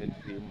decided to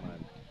help him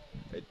and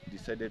I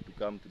decided to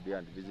come today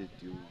and visit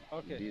you.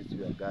 Okay. This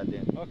your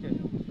garden. Okay.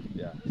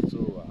 Yeah.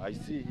 So I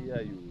see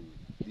here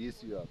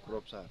your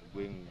crops are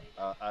going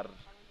are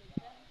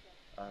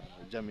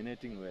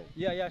germinating well.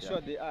 Yeah,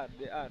 sure, they are.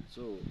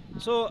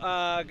 So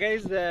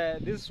Guys,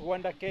 this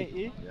Wanda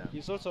KE Yeah.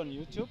 is also on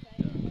YouTube.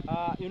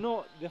 yeah. You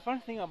know, the fun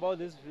thing about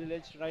this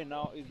village right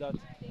now is that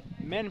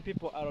many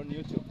people are on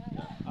YouTube,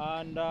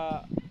 and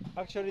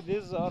actually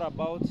this is all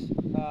about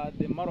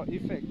the Marwa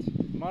effect.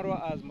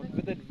 Marwa has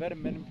motivated very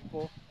many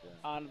people,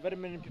 and very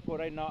many people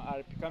right now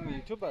are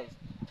becoming YouTubers,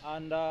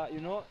 and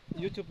you know,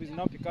 YouTube is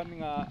now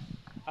becoming a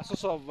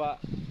source of a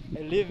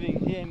living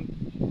here in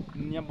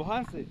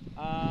Nyambohanse,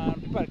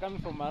 and people are coming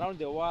from around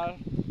the world,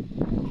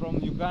 from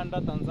Uganda,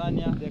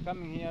 Tanzania. They're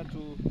coming here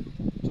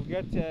to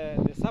get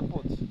the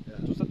support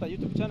to start a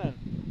YouTube channel,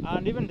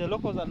 and even the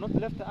locals are not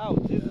left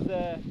out. This is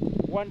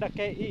Wanda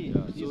KE.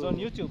 He's so- on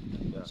YouTube.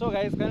 yeah. So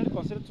guys, kindly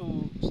consider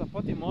to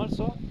support him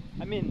also.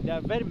 I mean, there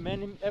are very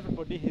many.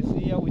 Everybody is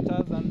here with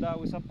us, and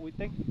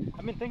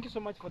thank you so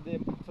much for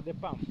the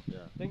pump. Yeah.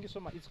 Thank you so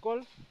much. It's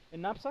called a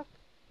knapsack.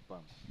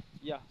 Pump.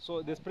 Yeah.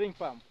 So the spraying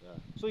pump. Yeah.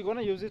 So you're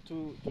gonna use it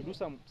to do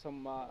some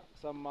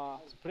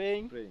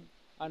spraying, Praying.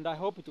 and I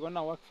hope it's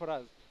gonna work for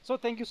us. So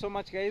thank you so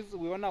much, guys.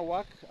 We wanna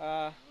work.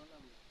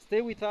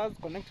 Stay with us,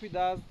 connect with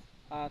us.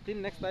 Till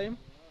next time.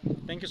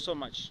 Thank you so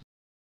much.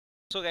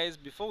 So guys,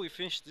 before we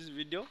finish this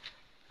video,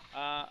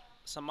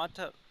 some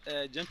other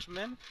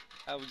gentlemen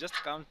have just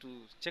come to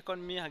check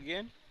on me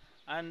again,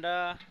 and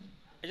I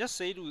just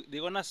said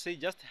they're gonna say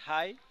just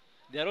hi.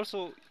 They are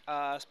also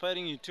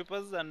aspiring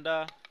YouTubers, and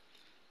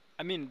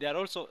they are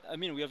also,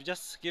 we have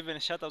just given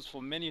shout outs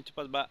for many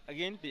YouTubers, but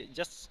again, they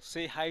just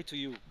say hi to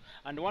you.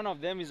 And one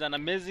of them is an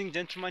amazing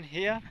gentleman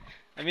here.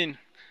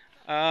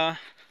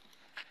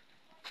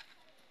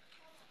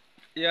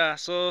 Yeah,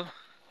 so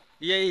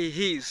yeah,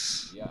 he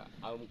is. Yeah,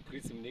 I'm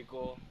Chris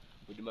Mniko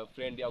with my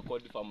friend here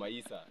called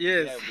Farmaisa.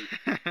 Yes.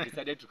 Yeah, we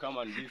decided to come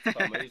and visit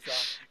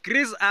Farmaisa.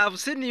 Chris, I've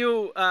seen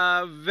you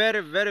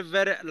very,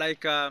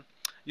 like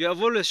you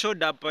have always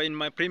showed up in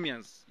my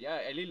premieres. Yeah,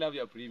 I really love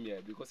your premiere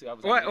because you have.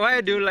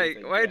 Why do you like?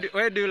 inside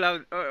Why there. do you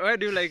love? Why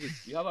do you like it?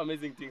 You have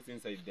amazing things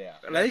inside there.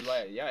 Like?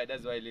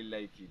 That's why I really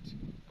like it.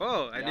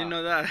 Oh, I didn't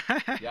know that.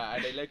 Yeah,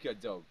 and I like your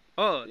job.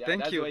 Oh, Yeah,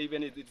 thank that's you. why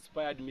even it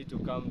inspired me to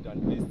come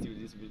and visit you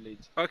this village.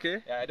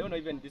 Okay. Yeah, I don't know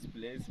even this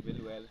place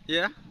very well.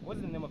 Yeah. What's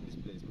the name of this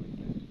place, my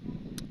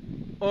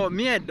friend? Oh,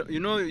 me, you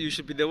know, you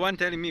should be the one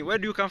telling me. Where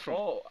do you come from?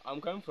 Oh, I'm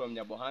coming from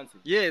Nyabohansi.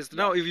 Yes.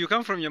 Now, if you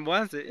come from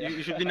Nyambohanse,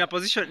 you should be in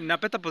a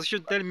better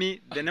position to tell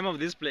me the name of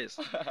this place.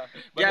 But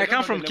Yeah, I don't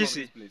come know from the name of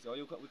Kisi. this place.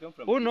 We come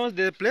from Who Kisi. knows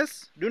the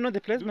place? Do you know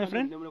the place, Do you my know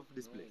friend? the name of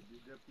this place?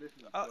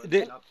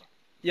 The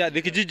Yeah,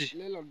 the Kijiji.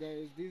 Hello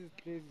guys, this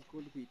place is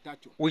called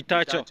Huitacho.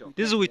 Huitacho.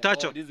 This is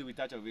Huitacho. Oh, this is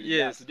Huitacho village.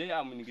 Yes. Yeah, today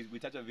I'm in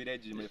Huitacho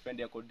village. My friend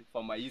here called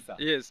Farmer Isa.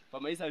 Yes.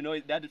 Farmer Isa, you know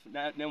that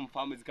name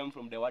farmer is coming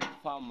from the word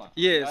farmer.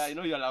 Yes. I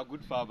know you are a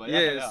good farmer.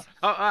 Yes.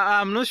 Yeah.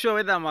 I'm not sure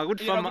whether I'm a good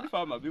You're farmer. a good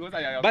farmer because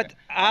I am. But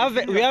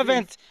we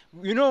haven't,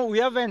 you know, we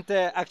haven't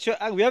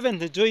we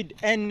haven't enjoyed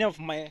any of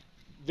my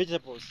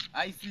vegetables.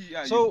 I see.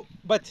 Yeah, So,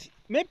 but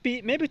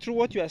maybe through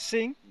what you are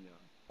saying,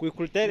 we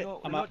could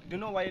tell. Do you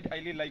know why I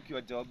really like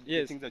your job?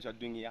 Yes. The things that you are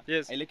doing here.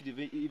 Yes. I like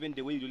even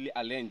the way you really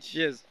arrange.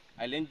 Yes.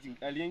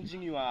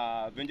 Arranging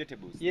your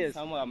vegetables. Yes.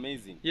 Some are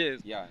amazing. Yes.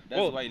 Yeah.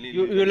 That's why I really.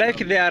 You like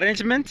the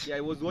arrangement? Yeah,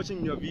 I was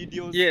watching your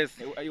videos. Yes.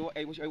 I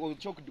was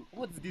shocked.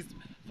 What's this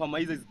Farmer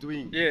Isa is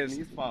doing Yes. in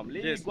his farm?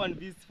 Let Yes. me go and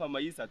visit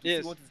Farmer Isa to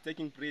Yes. see what is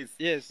taking place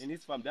Yes. in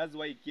his farm. That's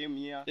why he came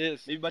here.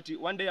 Yes. Maybe, but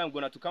one day I'm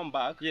gonna to come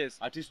back. Yes.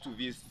 At least to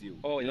visit you.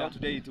 Oh, you know, yeah.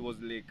 today it was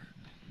like,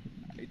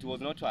 it was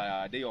not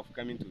a day of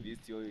coming to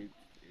visit you.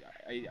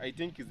 I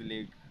think it's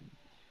like,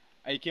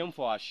 I came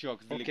for a shock.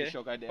 It's like Okay. a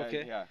shock.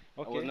 Okay. Yeah.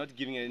 I Okay. was not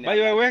giving any. But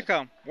you are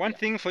welcome. One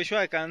thing for sure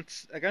I can't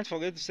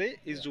forget to say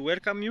is to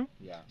welcome you.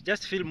 Yeah.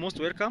 Just feel most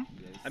welcome.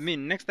 Yes. I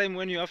mean, next time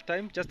when you have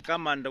time, just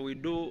come and we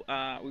do.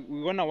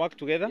 We wanna work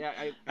together.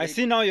 Yeah, I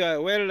see now you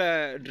are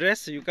well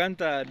dressed. You can't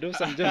do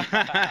some job.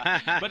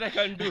 But I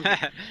can do.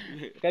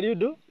 Can you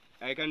do?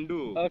 I can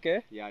do.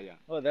 Okay. Yeah, yeah.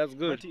 Oh, that's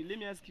good. But let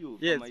me ask you.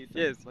 Yes, Farmer Isa,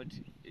 yes. But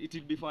it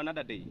will be for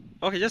another day.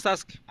 Okay, just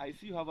ask. I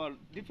see you have a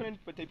different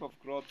type of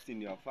crops in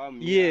your farm.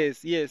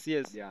 Yes.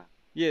 Yeah.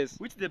 Yes.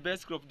 Which the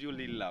best crop do you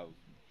really love?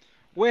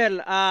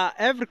 Well,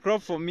 every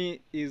crop for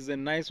me is a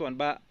nice one,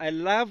 but I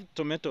love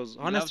tomatoes.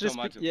 You Honestly love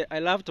tomato? speaking, yeah, I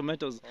love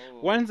tomatoes.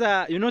 Oh. Once,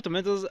 you know,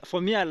 tomatoes for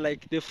me are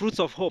like the fruits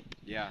of hope.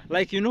 Yeah.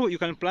 Like, you know, you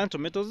can plant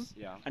tomatoes,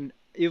 Yeah. and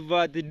if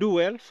they do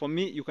well, for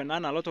me, you can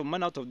earn a lot of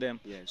money out of them.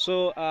 Yes.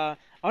 So,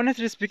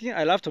 honestly speaking,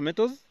 I love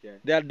tomatoes. Yeah.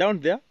 They are down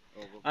there,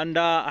 Oh, and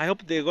I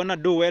hope they're gonna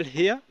do well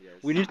here. Yes.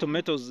 We need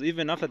tomatoes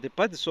even after the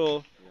party,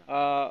 so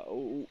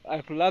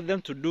I could love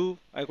them to do.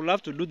 I could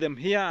love to do them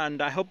here,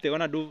 and I hope they're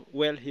gonna do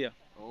well here.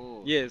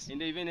 Oh. Yes.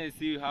 And even I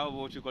see you have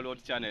what you call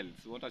water channels.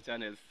 Water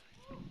channels.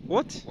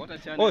 What? Water Oh,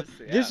 channels.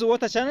 these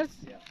water channels?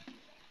 Yeah.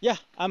 Yeah,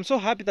 I'm so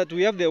happy that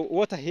we have the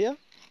water here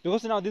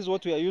because now this is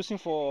what we are using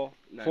for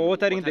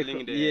watering the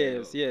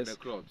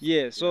crops.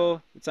 Yeah,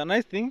 so it's a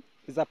nice thing.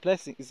 It's a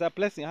blessing. It's a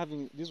blessing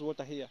having this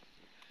water here.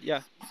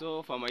 Yeah.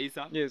 So, Farmer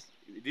Isa, Yes.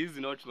 this is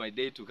not my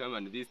day to come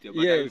and visit you,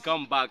 but I Yes. will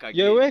come back again.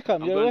 You're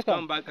welcome. I'm You're going welcome. to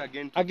come back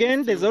again. To Again,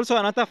 visit there's you. also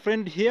another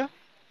friend here.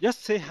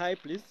 Just say hi,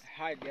 please.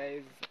 Hi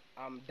guys,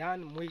 I'm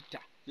Dan Muita.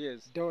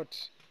 Yes.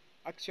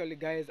 Actually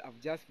guys, I've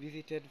just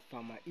visited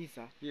Farmer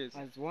Isa Yes.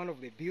 as one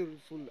of the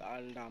beautiful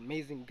and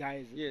amazing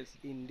guys Yes.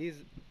 in this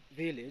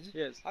village.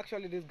 Yes.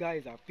 Actually this guy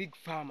is a big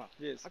farmer.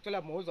 Yes. Actually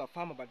I'm also a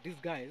farmer, but this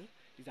guy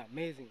is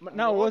amazing. But And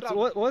now, what I'm-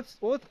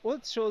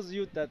 what shows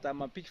you that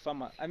I'm a pig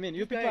farmer? I mean,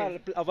 you This people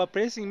guy are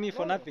praising me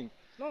for No. nothing.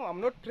 No, I'm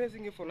not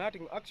praising you for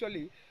nothing.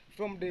 Actually,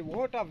 from the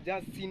what I've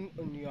just seen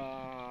on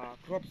your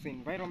crops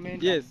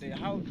environment, Yes. and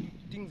how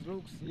things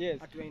looks Yes.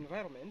 at your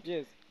environment,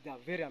 Yes. they are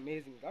very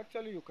amazing.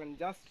 Actually, you can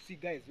just see,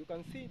 guys. You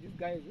can see these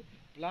guys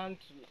plant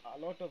a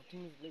lot of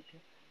things. Like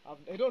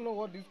I don't know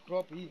what this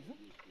crop is,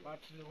 but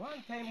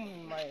one time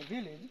in my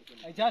village,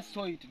 I just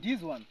saw it.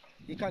 This one,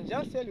 you can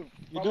just tell you.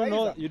 You don't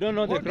know. You don't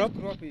know the what crop.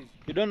 this crop is.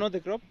 You don't know the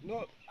crop.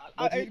 No,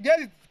 But I guess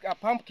it's a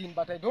pumpkin,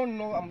 but I don't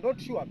know. I'm not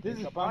sure. This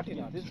It's is a pumpkin.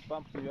 butternut. This is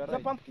pumpkin. You are It's a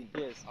right. pumpkin.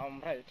 Yes. I'm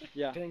right.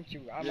 Yeah. Thank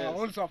you. I'm Yes.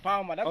 also a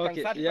farmer. That Okay,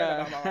 can certify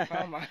yeah. that I'm a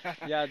farmer.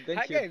 Yeah, thank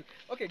Hi, you. Guys.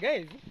 Okay,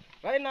 guys.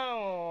 Right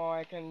now,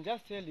 I can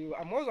just tell you,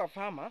 I'm also a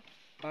farmer,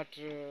 but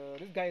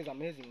this guy is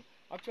amazing.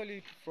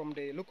 Actually, from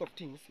the look of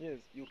things, Yes.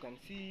 you can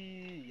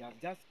see he has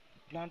just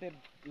planted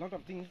a lot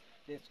of things.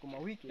 There's kuma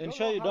wiki.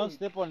 Ensure know you how don't it-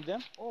 step on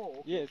them. Oh,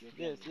 okay, Yes, okay,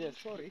 okay. yes, yes.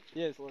 Sorry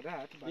Yes. for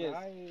that, but Yes.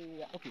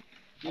 okay.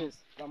 Yes.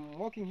 I'm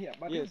walking here,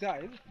 but Yes. this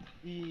guy,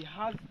 he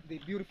has the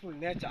beautiful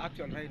nature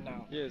actually right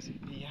now. Yes.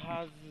 He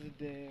has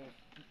the,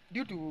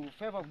 due to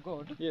favor of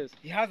God, Yes.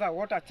 he has a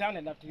water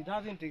channel that he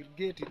doesn't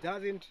irrigate, he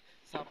doesn't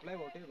supply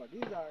whatever.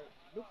 These are,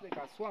 looks like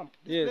a swamp.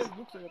 This Yes. place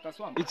looks like a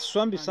swamp. It's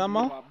swampy And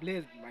somehow. You are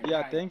blessed, my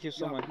Yeah, guy. thank you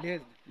so are much.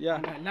 Blessed. Yeah.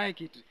 And I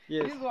like it.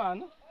 Yes. This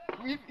one,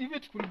 if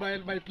it could be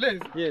my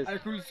place, Yes. I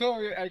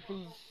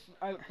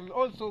could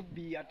also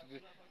be at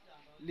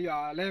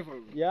your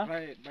level. Yeah.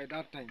 Right by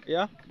that time.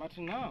 Yeah. But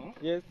now,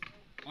 Yes.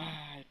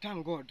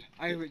 thank God,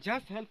 I will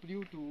just help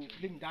you to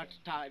clean that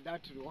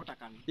water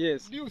can.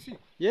 Yes. Do you see?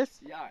 Yes.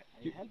 Yeah,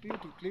 I help you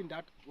to clean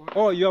that water.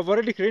 Oh, you have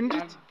already cleaned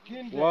it. And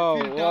clean the Wow,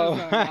 filters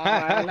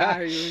wow.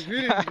 you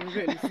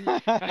really see.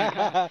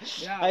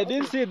 Yeah, I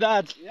didn't see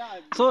that. Yeah.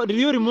 So did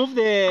you remove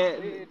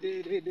the?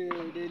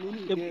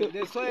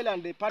 The soil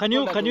and the Can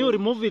you particle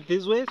remove it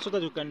this way so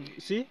that you can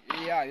see?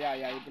 Yeah.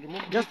 I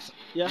remove Just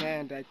yeah.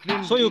 and I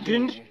cleaned. So you it,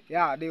 cleaned?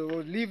 Yeah, they will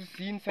leave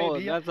inside Oh,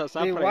 here. that's a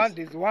They surprise. want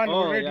this one Oh,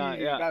 already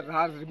yeah. that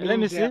has removed Let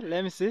me see. there.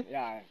 Let me see.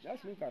 Yeah,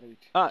 just look at it.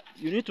 Ah,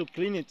 you need to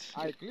clean it.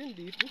 I cleaned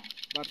it,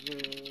 but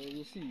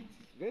you see,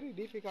 it's very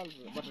difficult.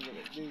 But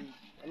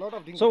a lot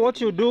of things. So that I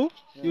what you do-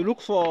 do, you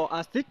look for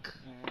a stick.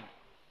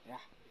 yeah.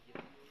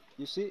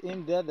 You see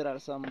in there are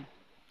some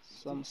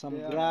some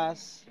there.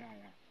 grass. Yeah.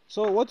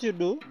 So what you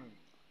do,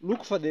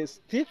 look for the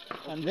stick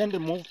and then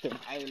remove them.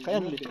 I'll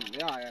Kindly. remove them.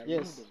 Yeah, remove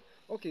Yes. them.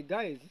 Okay,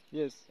 guys.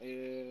 Yes.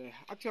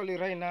 Actually,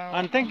 right now.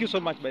 And thank you so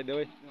much, by the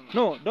way.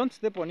 No, don't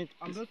step on it.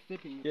 I'm please. not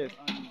stepping. Yes.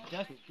 I'm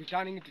just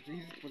returning it to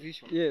his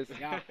position. Yes.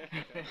 Yeah.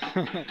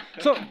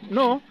 So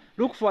no,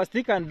 look for a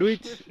stick and do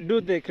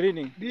the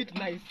cleaning. Do it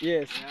nice.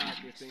 Yes. Yeah, okay,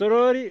 thank you.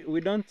 Slowly,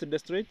 we don't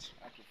destroy it.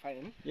 Okay,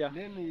 fine. Yeah.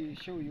 Let me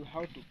show you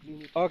how to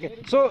clean it. Okay.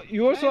 Very So good.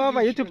 you also have a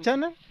Very YouTube good.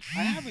 channel?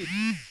 I have it.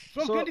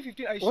 From So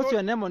 2015, I what's showed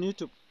your name on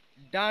YouTube?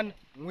 Dan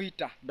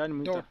Mwita. Dan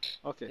Mwita. Dot.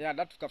 Okay. Yeah,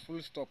 that's a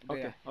full stop there.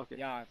 Okay, okay.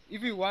 Yeah.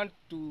 If you want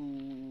to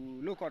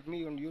look at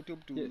me on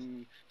YouTube to Yes.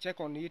 check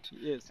on it,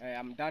 Yes.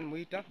 I'm Dan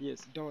Mwita.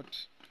 Yes.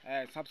 Dot.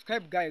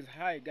 Subscribe, guys.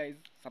 Hi, guys.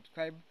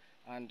 Subscribe,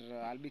 and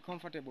I'll be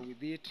comfortable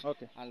with it.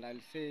 Okay. And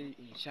I'll say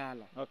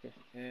Inshallah. Okay.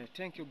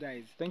 Thank you,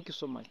 guys. Thank you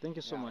so much. Thank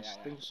you so Yeah, much. yeah,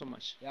 yeah. Thank you so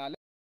much. Yeah. Let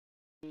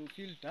me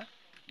filter.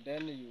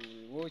 Then you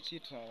watch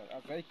it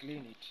as I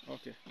clean it.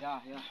 Okay. Yeah.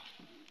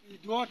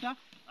 With water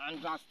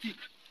and a stick.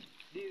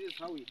 This is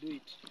how we do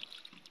it.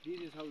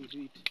 This is how we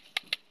do it.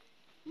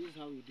 This is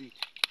how we do it.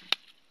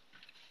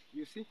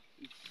 You see,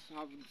 it's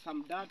have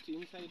some dirt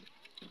inside.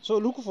 So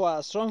look for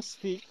a strong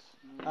stick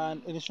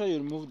and ensure you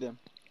remove them.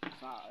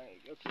 So,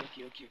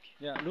 okay.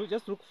 Yeah,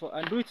 just look for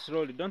and do it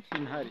slowly. Don't be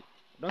in hurry.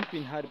 Don't be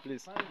in hurry,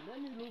 please. Fine,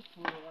 let me look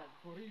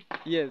for it.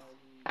 Yes.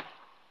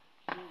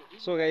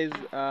 So guys,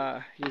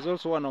 he's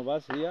also one of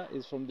us here.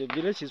 He's from the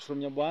village. He's from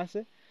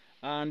Nyaboanse,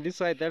 and this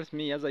guy tells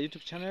me he has a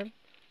YouTube channel.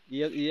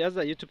 He has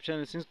a YouTube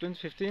channel since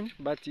 2015,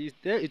 but he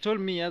told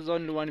me he has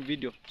only one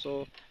video.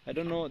 So I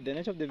don't know the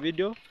nature of the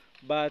video,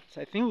 but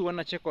I think we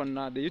wanna check on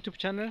the YouTube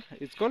channel.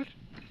 It's called.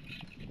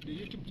 The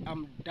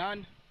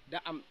YouTube.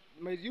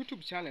 My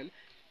YouTube channel.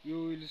 You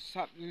will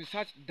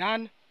search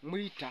Dan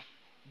Mwita.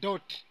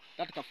 Dot.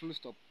 That's a full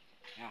stop.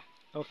 Yeah.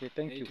 Okay,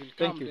 thank you. It will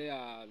Thank come you.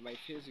 there. My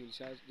face will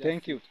search.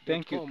 Thank you.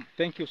 Thank you. .com.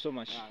 Thank you so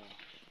much. Yeah.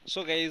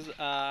 So guys,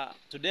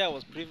 today I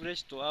was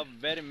privileged to have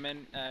very many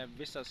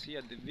visitors here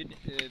at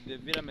the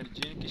Villa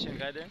Mergin Kitchen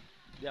Garden.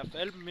 They have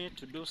helped me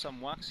to do some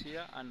works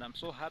here, and I'm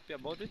so happy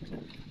about it.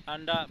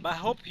 And but I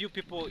hope you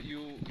people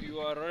you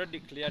are already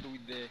cleared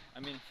with the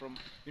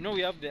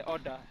we have the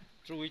order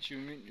through which you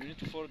need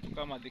to follow to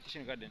come at the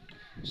kitchen garden,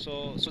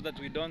 so that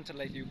we don't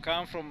like you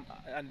come from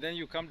and then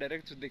you come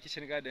direct to the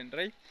kitchen garden,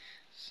 right?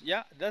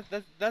 Yeah, that's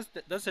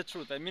the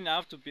truth. I mean, I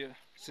have to be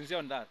sincere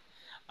on that.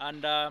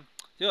 And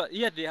yeah,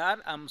 here they are.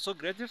 I'm so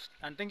grateful,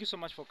 and thank you so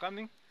much for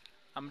coming.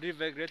 I'm really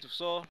very grateful.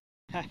 So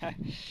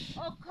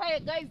Okay,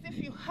 guys, if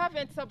you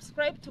haven't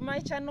subscribed to my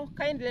channel,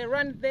 kindly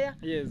run there.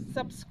 Yes.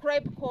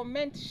 Subscribe,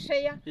 comment,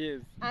 share,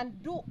 yes,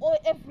 and do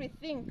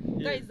everything.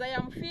 Yes. Guys, I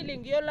am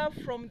feeling your love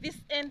from this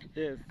end.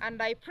 yes,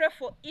 And I pray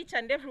for each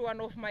and every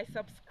one of my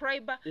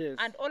subscribers. Yes.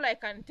 And all I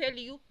can tell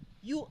you,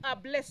 you are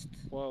blessed.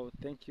 wow,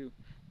 thank you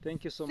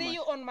so much. See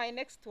you on my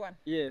next one.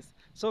 Yes.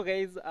 So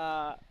guys,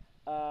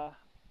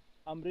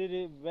 I'm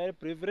really very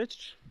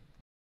privileged.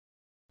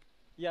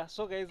 Yeah,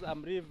 so guys,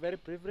 I'm really very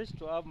privileged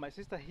to have my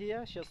sister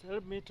here. She has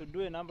helped me to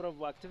do a number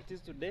of activities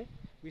today.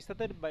 We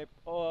started by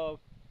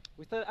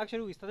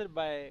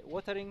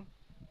watering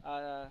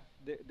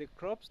the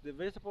crops, the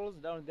vegetables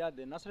down there,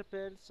 the nursery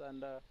beds,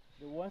 and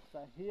the ones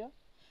are here.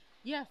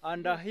 Yes.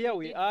 And yes, here we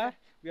we did are. that.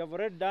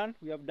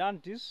 We have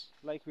done this.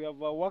 Like we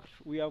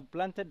have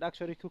planted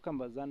actually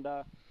cucumbers. And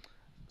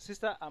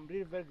sister, I'm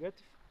really very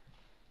grateful.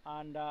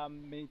 And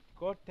may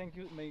God thank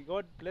you. May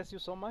God bless you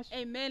so much.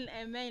 Amen,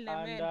 amen,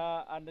 amen.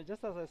 And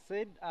just as I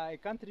said, I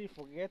can't really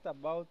forget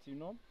about,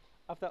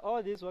 after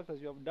all this work that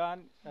you have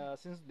done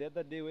since the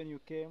other day when you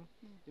came,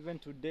 even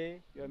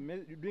today, you're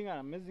doing an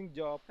amazing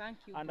job. Thank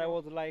you, And bro. I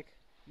was like,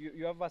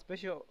 you have a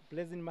special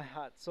place in my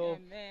heart. So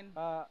Amen.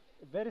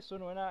 very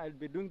soon when I'll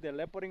be doing the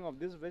lepering of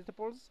these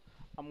vegetables,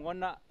 I'm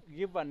gonna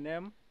give a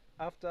name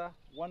after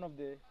one of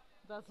the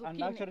The and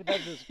zucchini. actually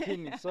that's the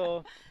zucchini.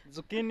 So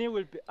zucchini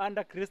will be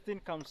under Christine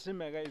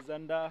Kamsime, guys.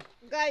 And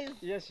Guys.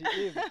 yes, she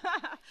is.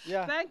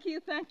 Yeah. Thank you,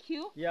 thank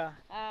you. Yeah.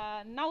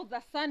 Now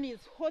the sun is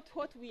hot.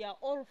 We are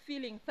all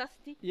feeling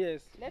thirsty.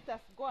 Yes. Let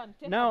us go and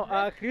take Now, a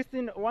break.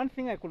 Christine, one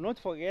thing I could not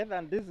forget,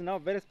 and this is now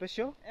very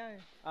special.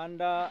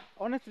 And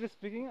honestly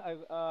speaking,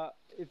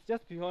 it's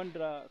just beyond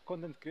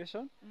content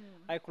creation.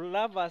 I could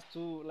love us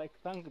to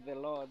thank the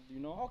Lord,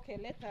 Okay,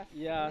 let us.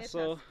 Yeah. Let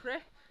So us pray.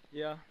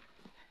 yeah.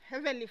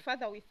 Heavenly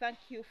Father, we thank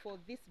you for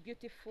this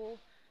beautiful,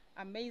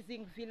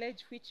 amazing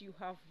village which you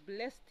have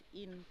blessed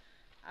in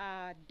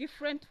a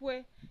different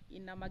way,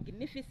 in a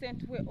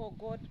magnificent way, oh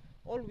God.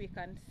 All we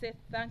can say,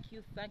 thank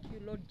you,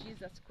 Lord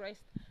Jesus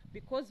Christ,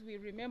 because we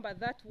remember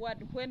that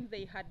word when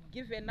they had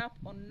given up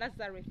on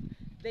Nazareth.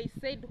 They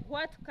said,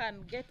 what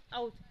can get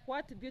out?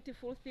 What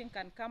beautiful thing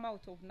can come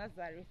out of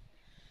Nazareth?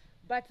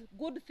 But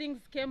good things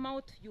came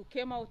out. You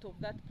came out of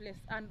that place.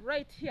 And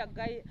right here,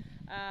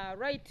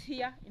 right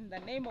here, in the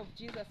name of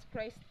Jesus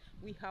Christ,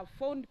 we have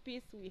found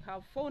peace. We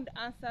have found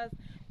answers.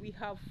 We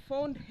have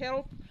found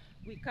help.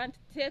 We can't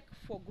take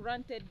for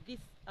granted this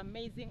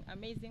amazing,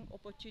 amazing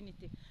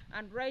opportunity.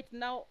 And right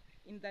now,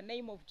 in the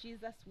name of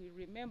Jesus, we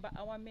remember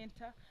our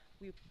mentor.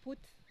 We put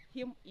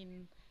him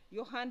in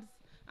your hands,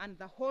 and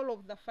the whole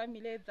of the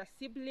family, the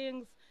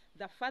siblings,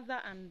 the father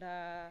and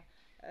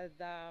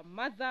the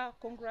mother.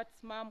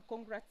 Congrats mom,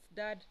 congrats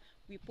dad.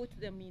 We put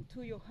them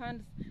into your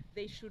hands.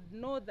 They should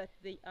know that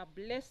they are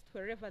blessed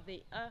wherever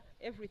they are.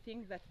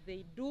 Everything that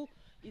they do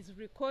is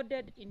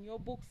recorded in your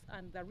books,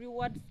 and the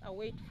rewards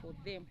await for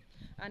them.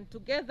 And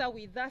together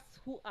with us,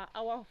 who are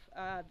our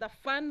the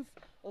fans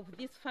of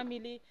this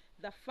family,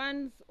 the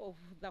fans of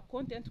the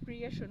content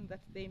creation that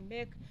they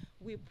make,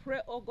 we pray,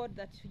 oh God,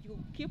 that you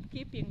keep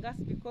keeping us,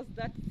 because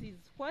that is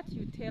what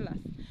you tell us.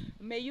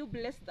 May you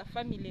bless the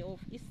family of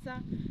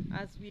Issa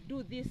as we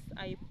do this.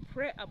 I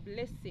pray a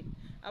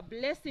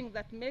blessing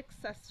that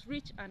makes us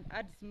rich and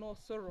adds no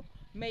sorrow.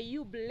 May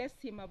you bless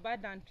him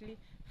abundantly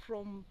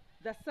from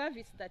the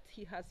service that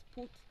he has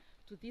put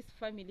to this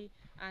family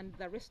and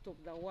the rest of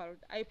the world.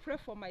 I pray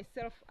for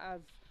myself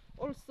as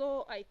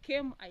also I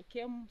came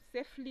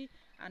safely,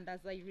 and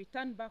as I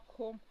return back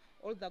home,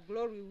 all the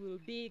glory will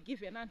be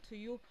given unto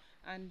you.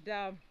 And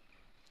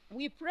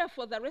we pray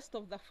for the rest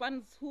of the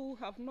fans who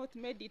have not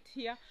made it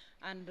here,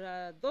 and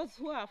those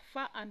who are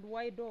far and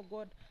wide, oh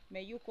God,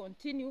 may you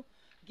continue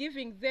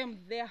giving them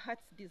their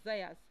heart's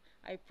desires.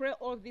 I pray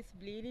all this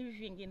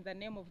believing in the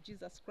name of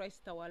Jesus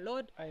Christ our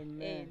Lord.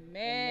 Amen.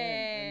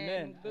 Amen.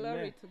 Amen. Glory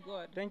Amen. to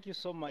God. Thank you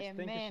so much.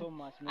 Amen. Thank you so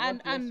much. May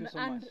And God bless you so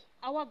and much.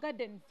 our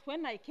gardens,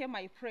 when I came,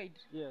 I prayed.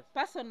 Yes.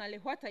 Personally,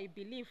 what I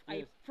believe, I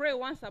Yes. pray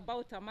once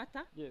about a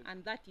matter, Yes.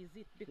 and that is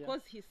it.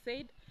 Because he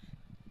said,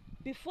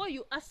 before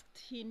you asked,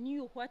 he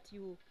knew what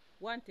you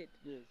wanted.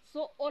 Yes.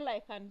 So all I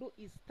can do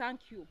is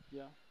thank you.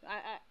 Yeah.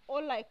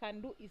 All I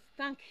can do is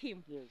thank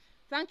him. Yes.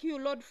 Thank you,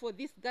 Lord, for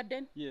this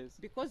garden. Yes.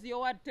 Because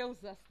your word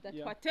tells us that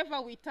Yeah.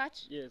 whatever we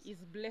touch Yes. is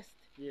blessed.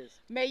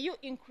 Yes. May you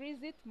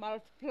increase it,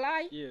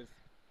 multiply, Yes.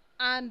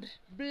 and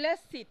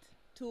bless it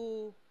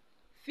to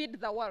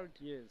feed the world.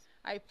 Yes.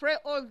 I pray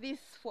all this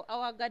for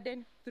our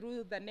garden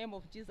through the name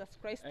of Jesus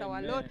Christ our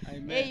Amen. Lord.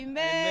 Amen.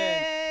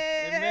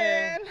 Amen.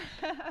 Amen.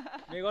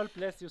 May God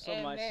bless you so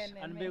much. Amen,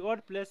 And amen. may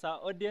God bless our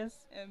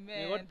audience. May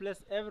Amen. God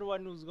bless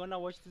everyone who's gonna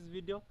watch this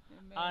video.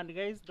 Amen. And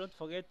guys, don't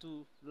forget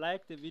to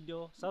like the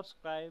video,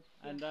 subscribe,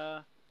 and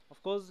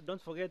of course,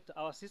 don't forget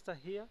our sister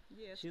here.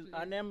 Yes, Her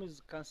please. name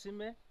is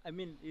Kansime. I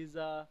mean, is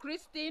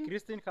Christine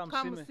Kamsime.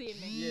 Kamsime.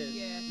 Yes.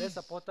 Yes. Let's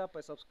support her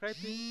by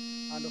subscribing,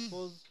 and of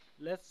course,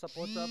 let's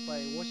support her by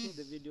watching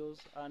the videos.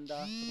 And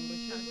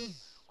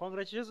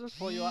congratulations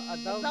for your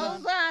 1,000.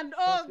 1,000.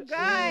 Oh,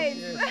 guys.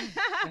 Yes.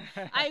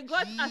 I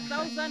got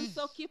 1,000,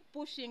 so keep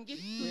pushing it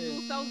to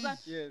Yes. 2,000,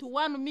 Yes. to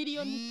 1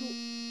 million,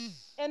 to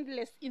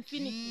endless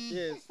infinity.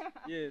 Yes,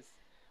 yes.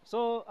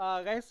 So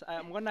guys,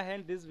 I'm gonna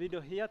end this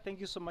video here. Thank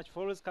you so much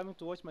for always coming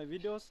to watch my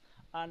videos,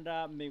 and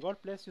may God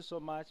bless you so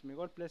much. May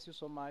God bless you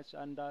so much,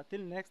 and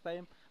till next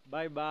time,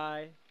 bye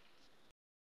bye.